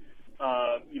evolutionary,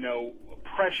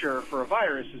 pressure for a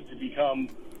virus is to become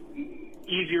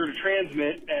easier to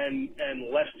transmit and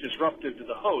less disruptive to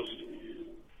the host.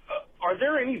 Are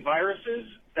there any viruses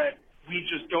that we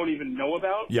just don't even know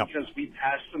about because we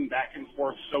pass them back and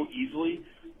forth so easily,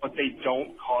 but they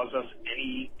don't cause us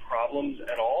any problems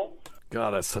at all?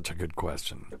 God, that's such a good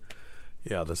question.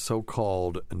 Yeah, the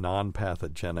so-called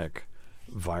non-pathogenic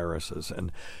viruses.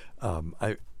 And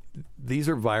these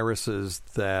are viruses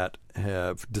that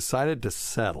have decided to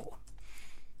settle.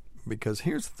 Because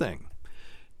here's the thing.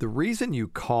 The reason you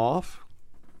cough,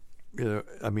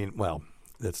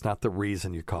 that's not the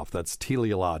reason you cough. That's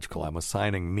teleological. I'm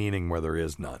assigning meaning where there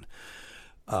is none.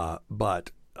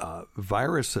 But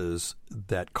viruses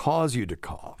that cause you to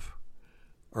cough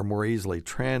are more easily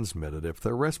transmitted if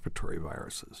they're respiratory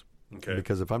viruses. Okay.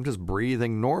 Because if I'm just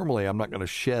breathing normally, I'm not going to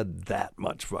shed that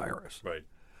much virus. Right.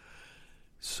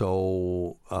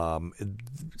 So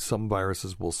some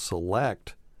viruses will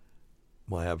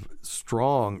have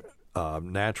strong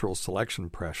natural selection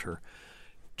pressure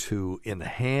to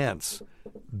enhance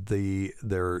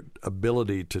their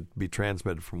ability to be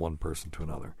transmitted from one person to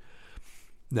another.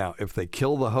 Now, if they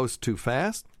kill the host too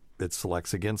fast, it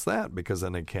selects against that because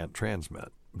then they can't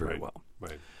transmit very well.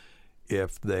 Right.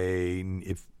 If they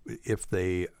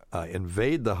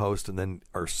invade the host and then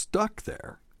are stuck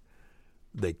there,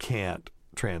 they can't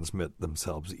transmit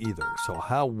themselves either. So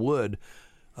how would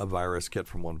a virus get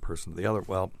from one person to the other?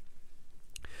 Well,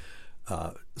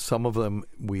 some of them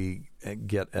we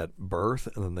get at birth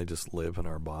and then they just live in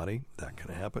our body. That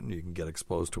can happen. You can get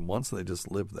exposed to them once and they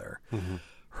just live there. Mm-hmm.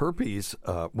 Herpes,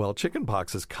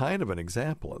 chickenpox is kind of an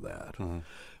example of that,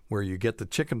 where you get the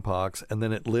chickenpox and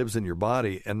then it lives in your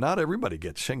body, and not everybody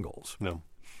gets shingles. No.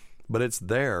 But it's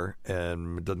there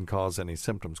and it doesn't cause any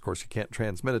symptoms. Of course, you can't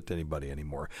transmit it to anybody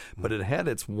anymore. But it had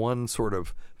its one sort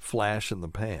of flash in the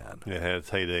pan. It had its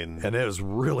heyday. And it was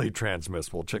really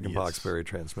transmissible. Chickenpox, very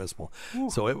transmissible. Ooh.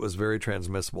 So it was very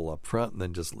transmissible up front and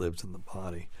then just lives in the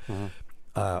body. Mm-hmm.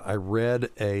 I read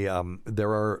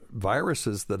there are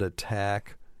viruses that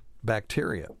attack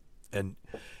bacteria. And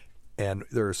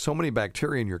there are so many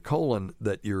bacteria in your colon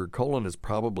that your colon is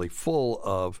probably full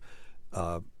of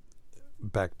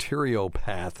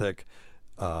bacteriopathic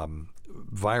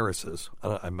viruses.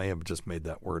 I may have just made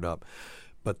that word up,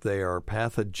 but they are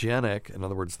pathogenic. In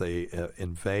other words, they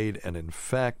invade and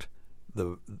infect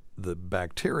the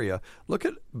bacteria. Look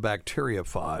at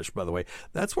bacteriophage, by the way.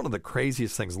 That's one of the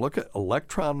craziest things. Look at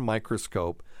electron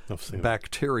microscope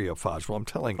bacteriophage. Well, I'm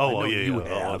telling you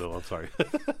have. Oh, no, I'm sorry.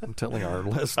 I'm telling our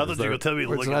listeners. I thought you were telling me to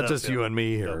look it's it not up, just you and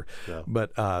me here. No.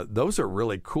 But those are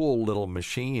really cool little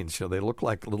machines. They look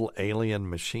like little alien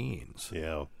machines.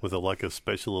 Yeah, with a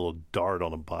special little dart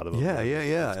on the bottom of it.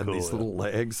 Yeah. And cool, these little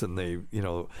legs, and they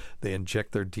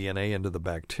inject their DNA into the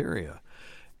bacteria.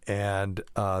 And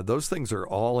those things are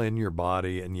all in your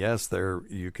body. And yes,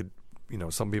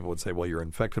 some people would say, well, you're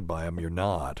infected by them. You're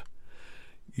not.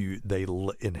 They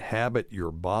inhabit your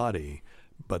body,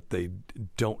 but they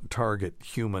don't target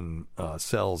human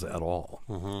cells at all.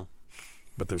 Mm-hmm.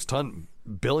 But there's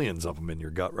billions of them in your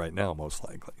gut right now, most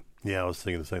likely. Yeah, I was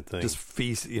thinking the same thing. Just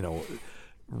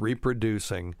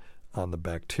reproducing on the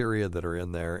bacteria that are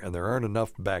in there, and there aren't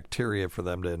enough bacteria for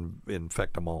them to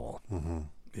infect them all.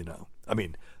 You know, I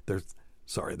mean, there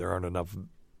aren't enough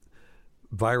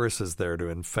viruses there to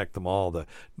infect them all. The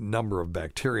number of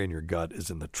bacteria in your gut is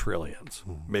in the trillions,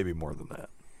 maybe more than that.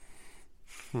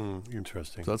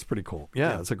 Interesting. So that's pretty cool.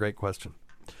 Yeah, that's a great question.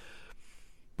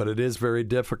 But it is very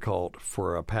difficult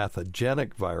for a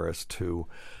pathogenic virus to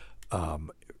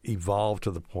evolve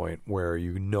to the point where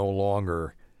you no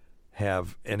longer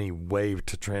have any way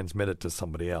to transmit it to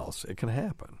somebody else. It can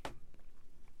happen.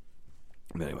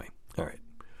 Anyway, all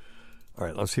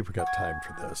right. Let's see if we got time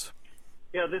for this.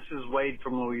 Yeah, this is Wade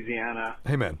from Louisiana.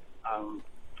 Hey, man.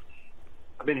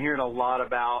 I've been hearing a lot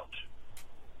about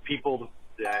people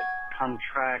that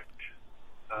contract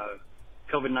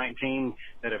COVID-19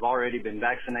 that have already been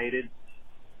vaccinated.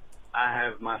 I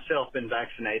have myself been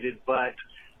vaccinated, but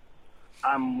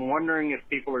I'm wondering if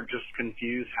people are just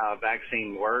confused how a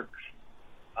vaccine works.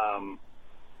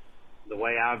 The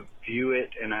way I view it,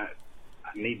 and I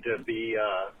need to be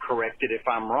corrected if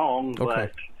I'm wrong,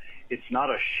 but it's not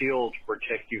a shield to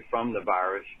protect you from the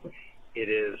virus. It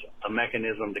is a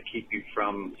mechanism to keep you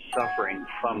from suffering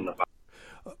from the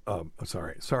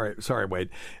virus. Sorry, Wade.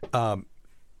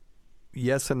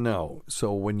 Yes and no.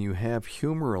 So when you have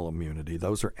humoral immunity,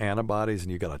 those are antibodies,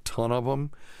 and you got a ton of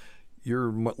them,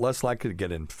 you're less likely to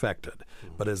get infected.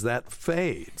 But as that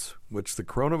fades, which the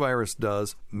coronavirus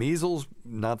does, measles,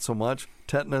 not so much.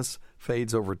 Tetanus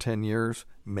fades over 10 years,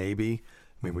 maybe.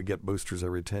 I mean, we get boosters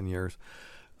every 10 years.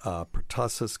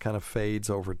 Pertussis kind of fades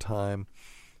over time.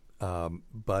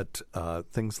 But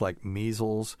things like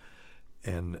measles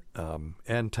and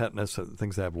tetanus,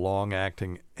 things that have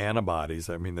long-acting antibodies,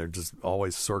 I mean, they're just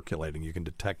always circulating. You can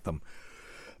detect them.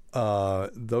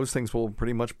 Those things will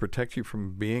pretty much protect you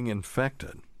from being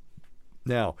infected.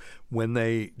 Now, when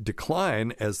they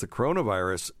decline, as the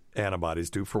coronavirus antibodies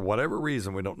do, for whatever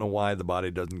reason, we don't know why the body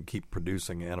doesn't keep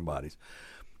producing antibodies.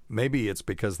 Maybe it's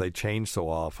because they change so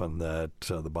often that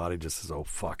the body just says, "Oh,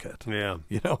 fuck it." Yeah,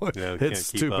 you know, it's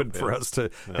stupid for us to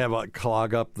have a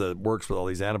clog up that works with all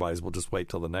these antibodies. We'll just wait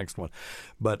till the next one.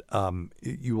 But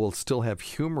you will still have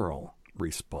humoral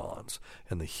response,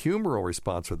 and the humoral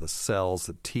response are the cells,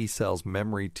 the T cells,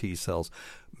 memory T cells,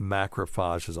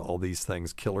 macrophages, all these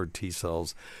things, killer T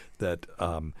cells that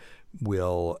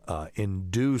will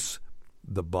induce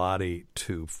the body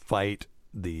to fight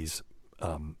these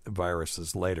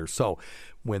viruses later. So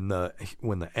when the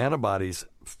antibodies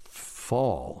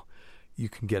fall, you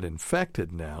can get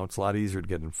infected now. It's a lot easier to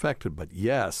get infected, but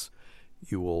yes,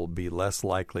 you will be less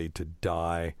likely to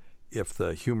die if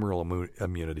the humoral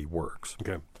immunity works.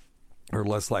 Okay. Or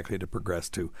less likely to progress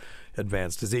to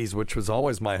advanced disease, which was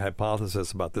always my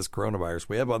hypothesis about this coronavirus.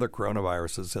 We have other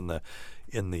coronaviruses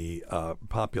in the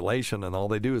population, and all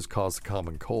they do is cause the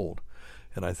common cold.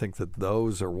 And I think that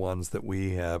those are ones that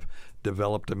we have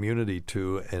developed immunity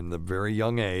to in the very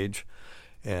young age.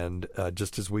 And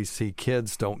just as we see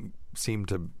kids don't seem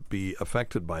to be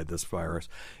affected by this virus,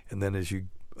 and then as you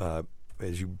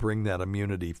bring that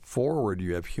immunity forward,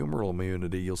 you have humoral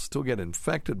immunity, you'll still get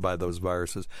infected by those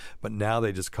viruses, but now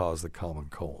they just cause the common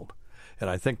cold. And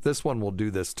I think this one will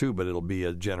do this too, but it'll be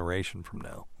a generation from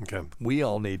now. Okay. We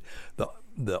all need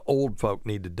the old folk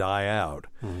need to die out,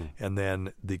 and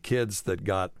then the kids that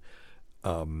got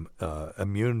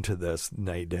immune to this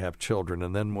need to have children.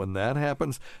 And then when that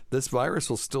happens, this virus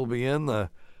will still be in the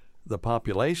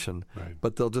population,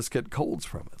 but they'll just get colds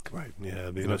from it. Right.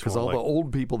 Yeah. Because all the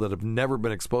old people that have never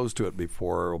been exposed to it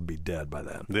before will be dead by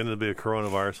then. Then it'll be a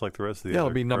coronavirus like the rest of the other. Yeah,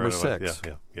 it'll be number 6.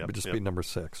 Yeah. It'll just be number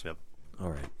 6. Yep. All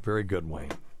right. Very good,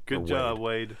 Wayne. Good job,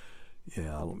 Wade.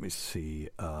 Yeah. Let me see.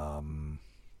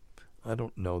 I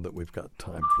don't know that we've got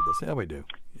time for this. Yeah, we do.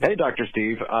 Hey, Dr.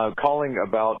 Steve. Calling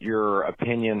about your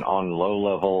opinion on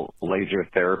low-level laser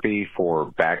therapy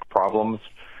for back problems.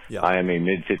 Yeah. I am a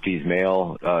mid-50s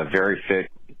male, very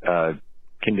fit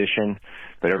condition,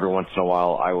 but every once in a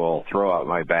while I will throw out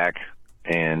my back,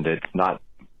 and it's not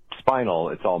spinal,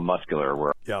 it's all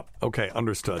muscular. Yeah, okay,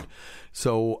 understood.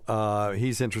 So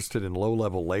he's interested in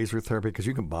low-level laser therapy because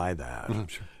you can buy that.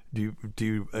 Sure. Do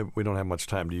you? We don't have much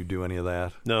time. Do you do any of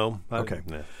that? No. Okay.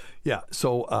 No. Yeah.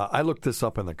 So I looked this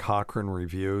up in the Cochrane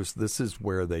reviews. This is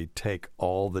where they take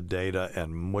all the data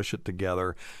and mush it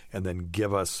together, and then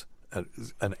give us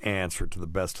an answer to the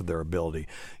best of their ability.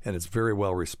 And it's very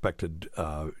well respected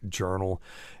journal.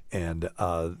 And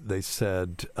they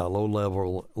said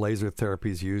low-level laser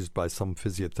therapy is used by some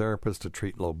physiotherapists to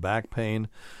treat low back pain,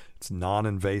 It's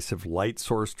non-invasive light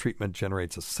source treatment,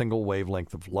 generates a single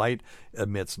wavelength of light,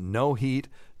 emits no heat,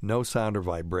 no sound or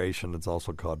vibration. It's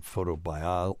also called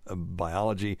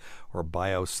photobiology or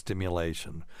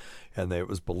biostimulation. And it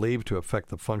was believed to affect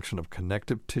the function of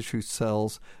connective tissue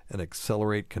cells and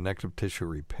accelerate connective tissue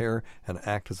repair and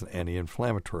act as an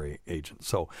anti-inflammatory agent.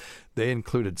 So they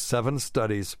included 7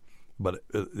 studies, but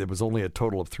it was only a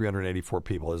total of 384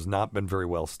 people. It has not been very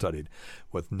well studied.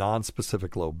 With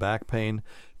non-specific low back pain,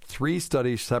 3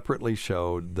 studies separately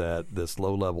showed that this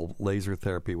low-level laser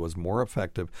therapy was more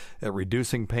effective at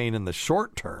reducing pain in the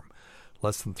short term,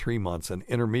 less than 3 months, and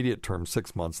intermediate term,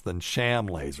 6 months, than sham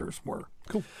lasers were.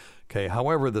 Cool. Okay.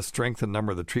 However, the strength and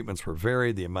number of the treatments were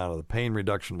varied. The amount of the pain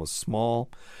reduction was small.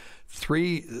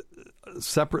 3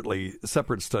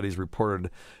 separate studies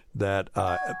reported that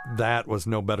that was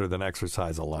no better than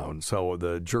exercise alone. So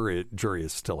the jury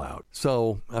is still out.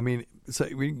 So, I mean, so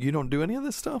you don't do any of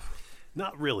this stuff?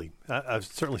 Not really. I've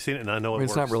certainly seen it, and I know it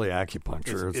works. It's not really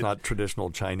acupuncture. It's not traditional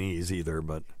Chinese either,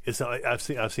 but it's not. I've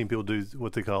seen people do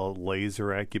what they call laser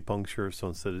acupuncture. So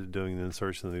instead of doing the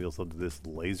insertion, they also do this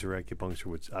laser acupuncture,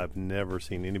 which I've never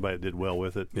seen anybody that did well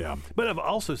with it. Yeah. But I've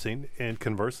also seen, and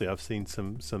conversely, I've seen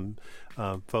some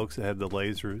folks that had the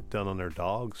laser done on their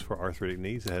dogs for arthritic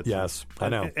knees. That had I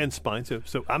know, and spine too.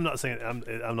 So I'm not saying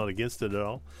I'm not against it at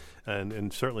all.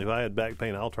 And certainly, if I had back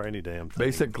pain, I'll try any damn thing.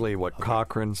 Basically, what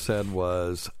Cochrane said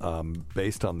was,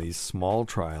 based on these small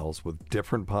trials with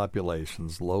different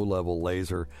populations, low-level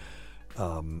laser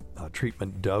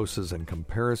treatment doses and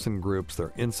comparison groups, there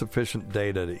are insufficient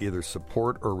data to either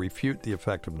support or refute the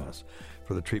effectiveness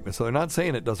for the treatment. So they're not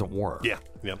saying it doesn't work. Yeah.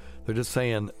 Yep. They're just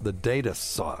saying the data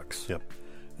sucks. Yep.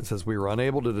 It says we were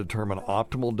unable to determine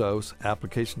optimal dose,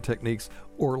 application techniques,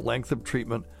 or length of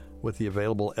treatment with the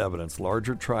available evidence.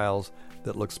 Larger trials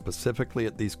that look specifically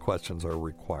at these questions are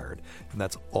required. And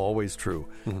that's always true.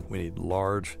 Mm-hmm. We need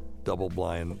large,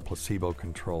 double-blind,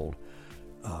 placebo-controlled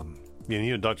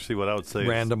Dr. C, what I would say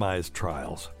randomized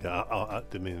trials. Yeah, I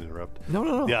didn't mean to interrupt.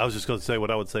 No. Yeah, I was just going to say what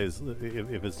I would say is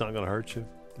if it's not going to hurt you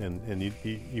and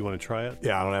you want to try it.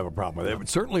 Yeah, I don't have a problem with it. It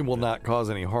certainly will not cause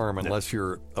any harm unless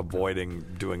you're avoiding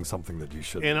doing something that you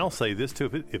shouldn't. And I'll say this,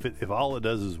 too. If all it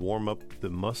does is warm up the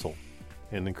muscle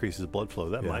and increases blood flow,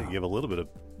 that might give a little bit of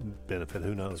benefit.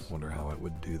 Who knows? I wonder how it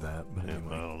would do that. But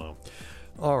anyway. I don't know.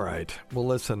 All right. Well,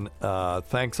 listen,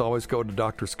 thanks always go to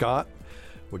Dr. Scott.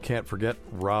 We can't forget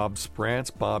Rob Sprance,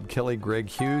 Bob Kelly, Greg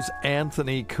Hughes,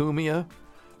 Anthony Cumia,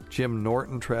 Jim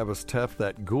Norton, Travis Teff,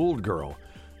 that Gould girl,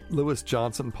 Lewis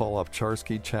Johnson, Paul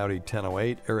Ovcharski, Chowdy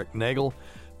 1008, Eric Nagel,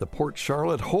 the Port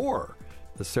Charlotte Whore,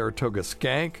 the Saratoga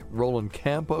Skank, Roland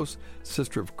Campos,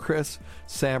 Sister of Chris,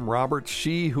 Sam Roberts,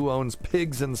 She Who Owns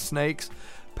Pigs and Snakes,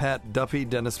 Pat Duffy,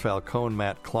 Dennis Falcone,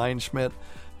 Matt Kleinschmidt,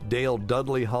 Dale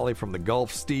Dudley, Holly from the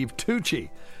Gulf, Steve Tucci,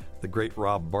 the great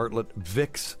Rob Bartlett,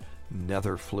 Vicks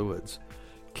Nether Fluids,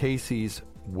 Casey's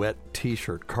Wet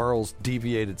T-Shirt, Carl's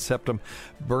Deviated Septum,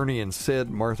 Bernie and Sid,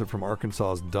 Martha from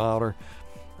Arkansas's Daughter,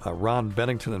 Ron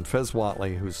Bennington and Fez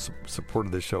Watley, who's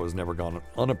supported this show, has never gone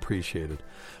unappreciated.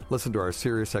 Listen to our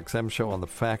SiriusXM show on the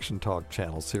Faction Talk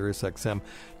channel, SiriusXM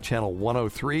channel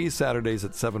 103, Saturdays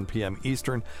at 7 p.m.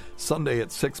 Eastern, Sunday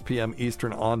at 6 p.m.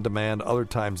 Eastern on demand, other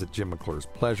times at Jim McClure's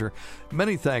pleasure.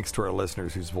 Many thanks to our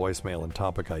listeners whose voicemail and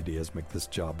topic ideas make this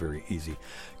job very easy.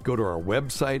 Go to our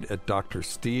website at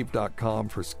drsteve.com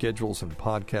for schedules and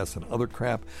podcasts and other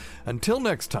crap. Until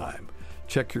next time,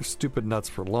 check your stupid nuts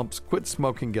for lumps, quit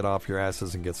smoking, get off your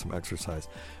asses, and get some exercise.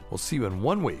 We'll see you in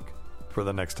 1 week for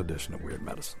the next edition of Weird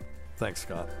Medicine. Thanks,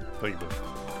 Scott. Thank you,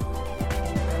 buddy.